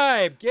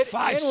 Subscribe. Get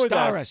 5 in with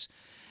stars. us.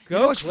 Go,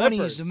 you know what's funny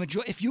is the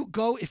majority. If you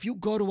go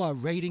to our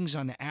ratings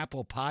on the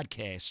Apple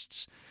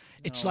Podcasts,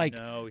 it's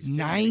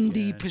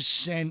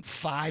 90%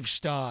 5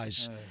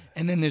 stars,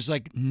 and then there's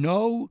like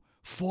no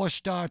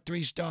 4-star,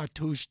 3-star,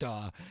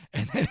 2-star,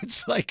 and then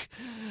it's like,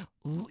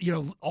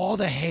 all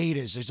the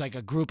haters. There's like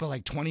a group of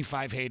like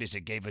 25 haters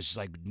that gave us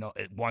like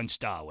 1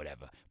 star,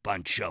 whatever.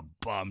 Bunch of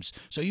bums.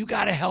 So you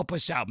got to help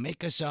us out,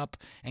 make us up,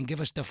 and give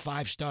us the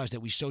 5 stars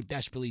that we so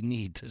desperately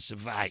need to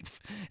survive.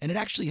 And it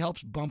actually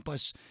helps bump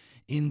us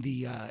in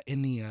the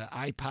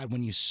iPod.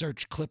 When you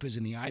search Clippers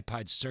in the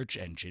iPod search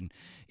engine,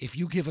 if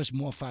you give us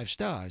more 5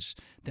 stars,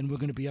 then we're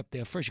going to be up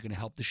there first. You're going to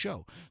help the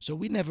show. So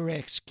we never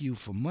ask you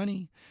for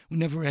money. We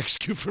never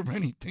ask you for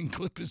anything,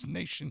 Clippers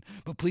Nation.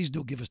 But please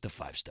do give us the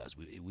 5 stars.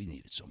 We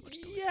need it so much.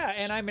 Yeah,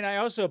 and I mean, I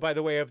also, by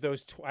the way, of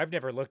those, I've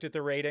never looked at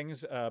the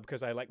ratings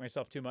because I like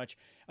myself too much.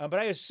 But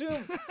I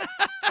assume,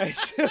 I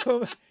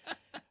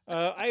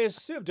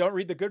assume, don't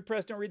read the good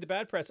press, don't read the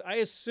bad press. I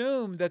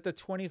assume that the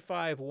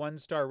 25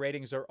 1-star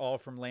ratings are all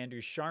from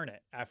Landry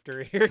Sharnett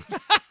after hearing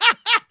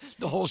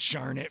the whole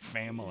Sharnett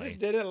family.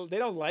 They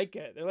don't like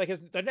it. They're like,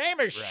 the name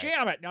is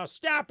Shamet. Now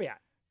stop it.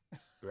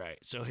 Right.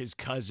 So his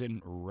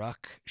cousin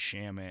Ruck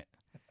Shamet,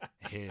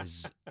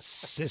 his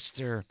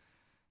sister.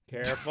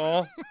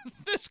 Careful.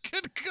 This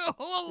could go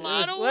a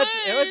lot of ways.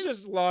 Let's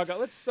just log on.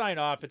 Let's sign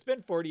off. It's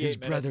been 48 his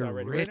minutes brother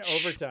already. Rich. We're in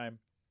overtime.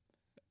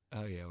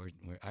 Oh yeah,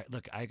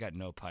 look, I got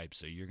no pipe,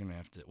 so you're gonna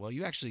have to. Well,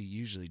 you actually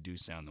usually do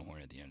sound the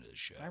horn at the end of the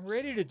show. I'm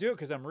ready to do it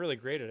because I'm really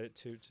great at it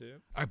too. All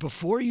right,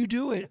 before you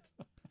do it,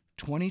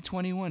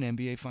 2021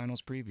 NBA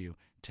Finals preview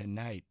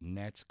tonight.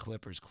 Nets,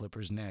 Clippers,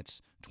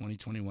 Nets.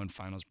 2021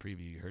 Finals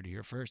preview. You heard it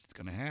here first. It's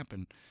gonna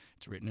happen.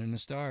 It's written in the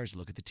stars.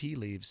 Look at the tea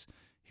leaves.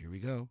 Here we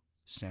go.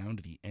 Sound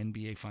the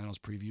NBA Finals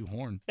preview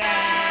horn.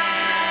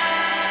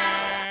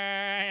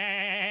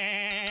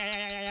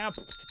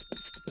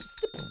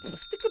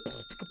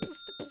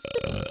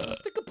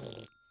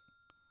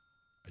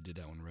 I did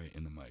that one right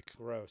in the mic.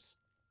 Gross.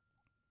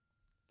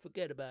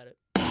 Forget about it.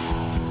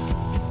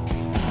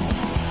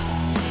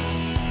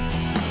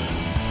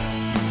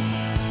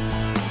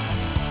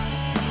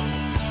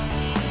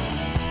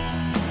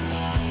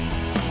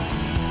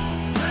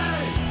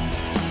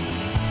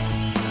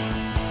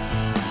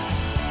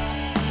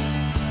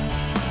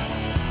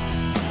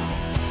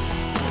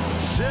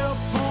 Cell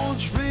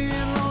phones ringing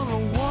on the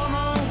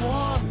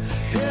 101.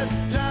 Head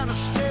down to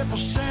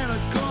Staples Center,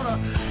 gonna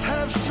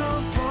have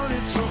some fun.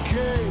 It's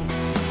okay.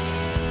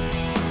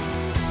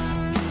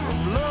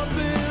 I'm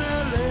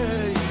loving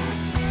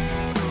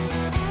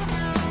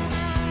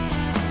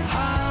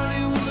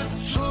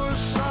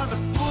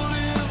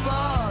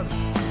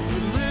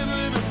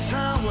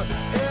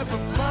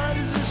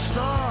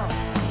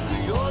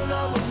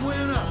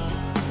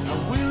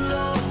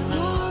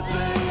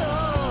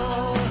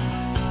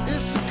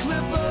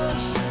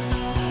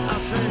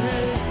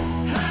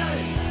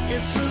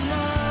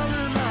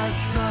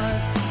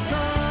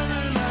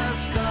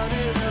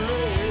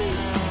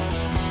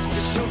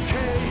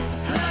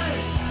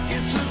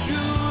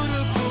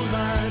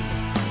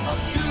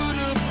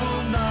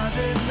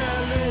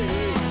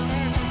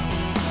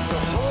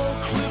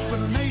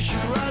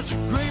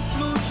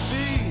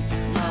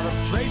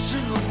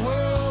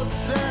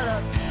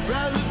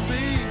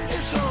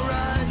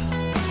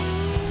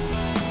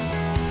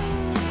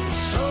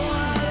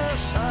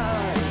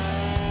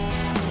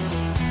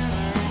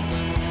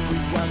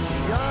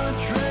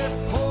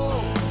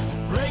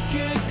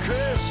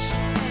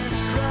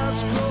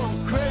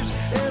crazy.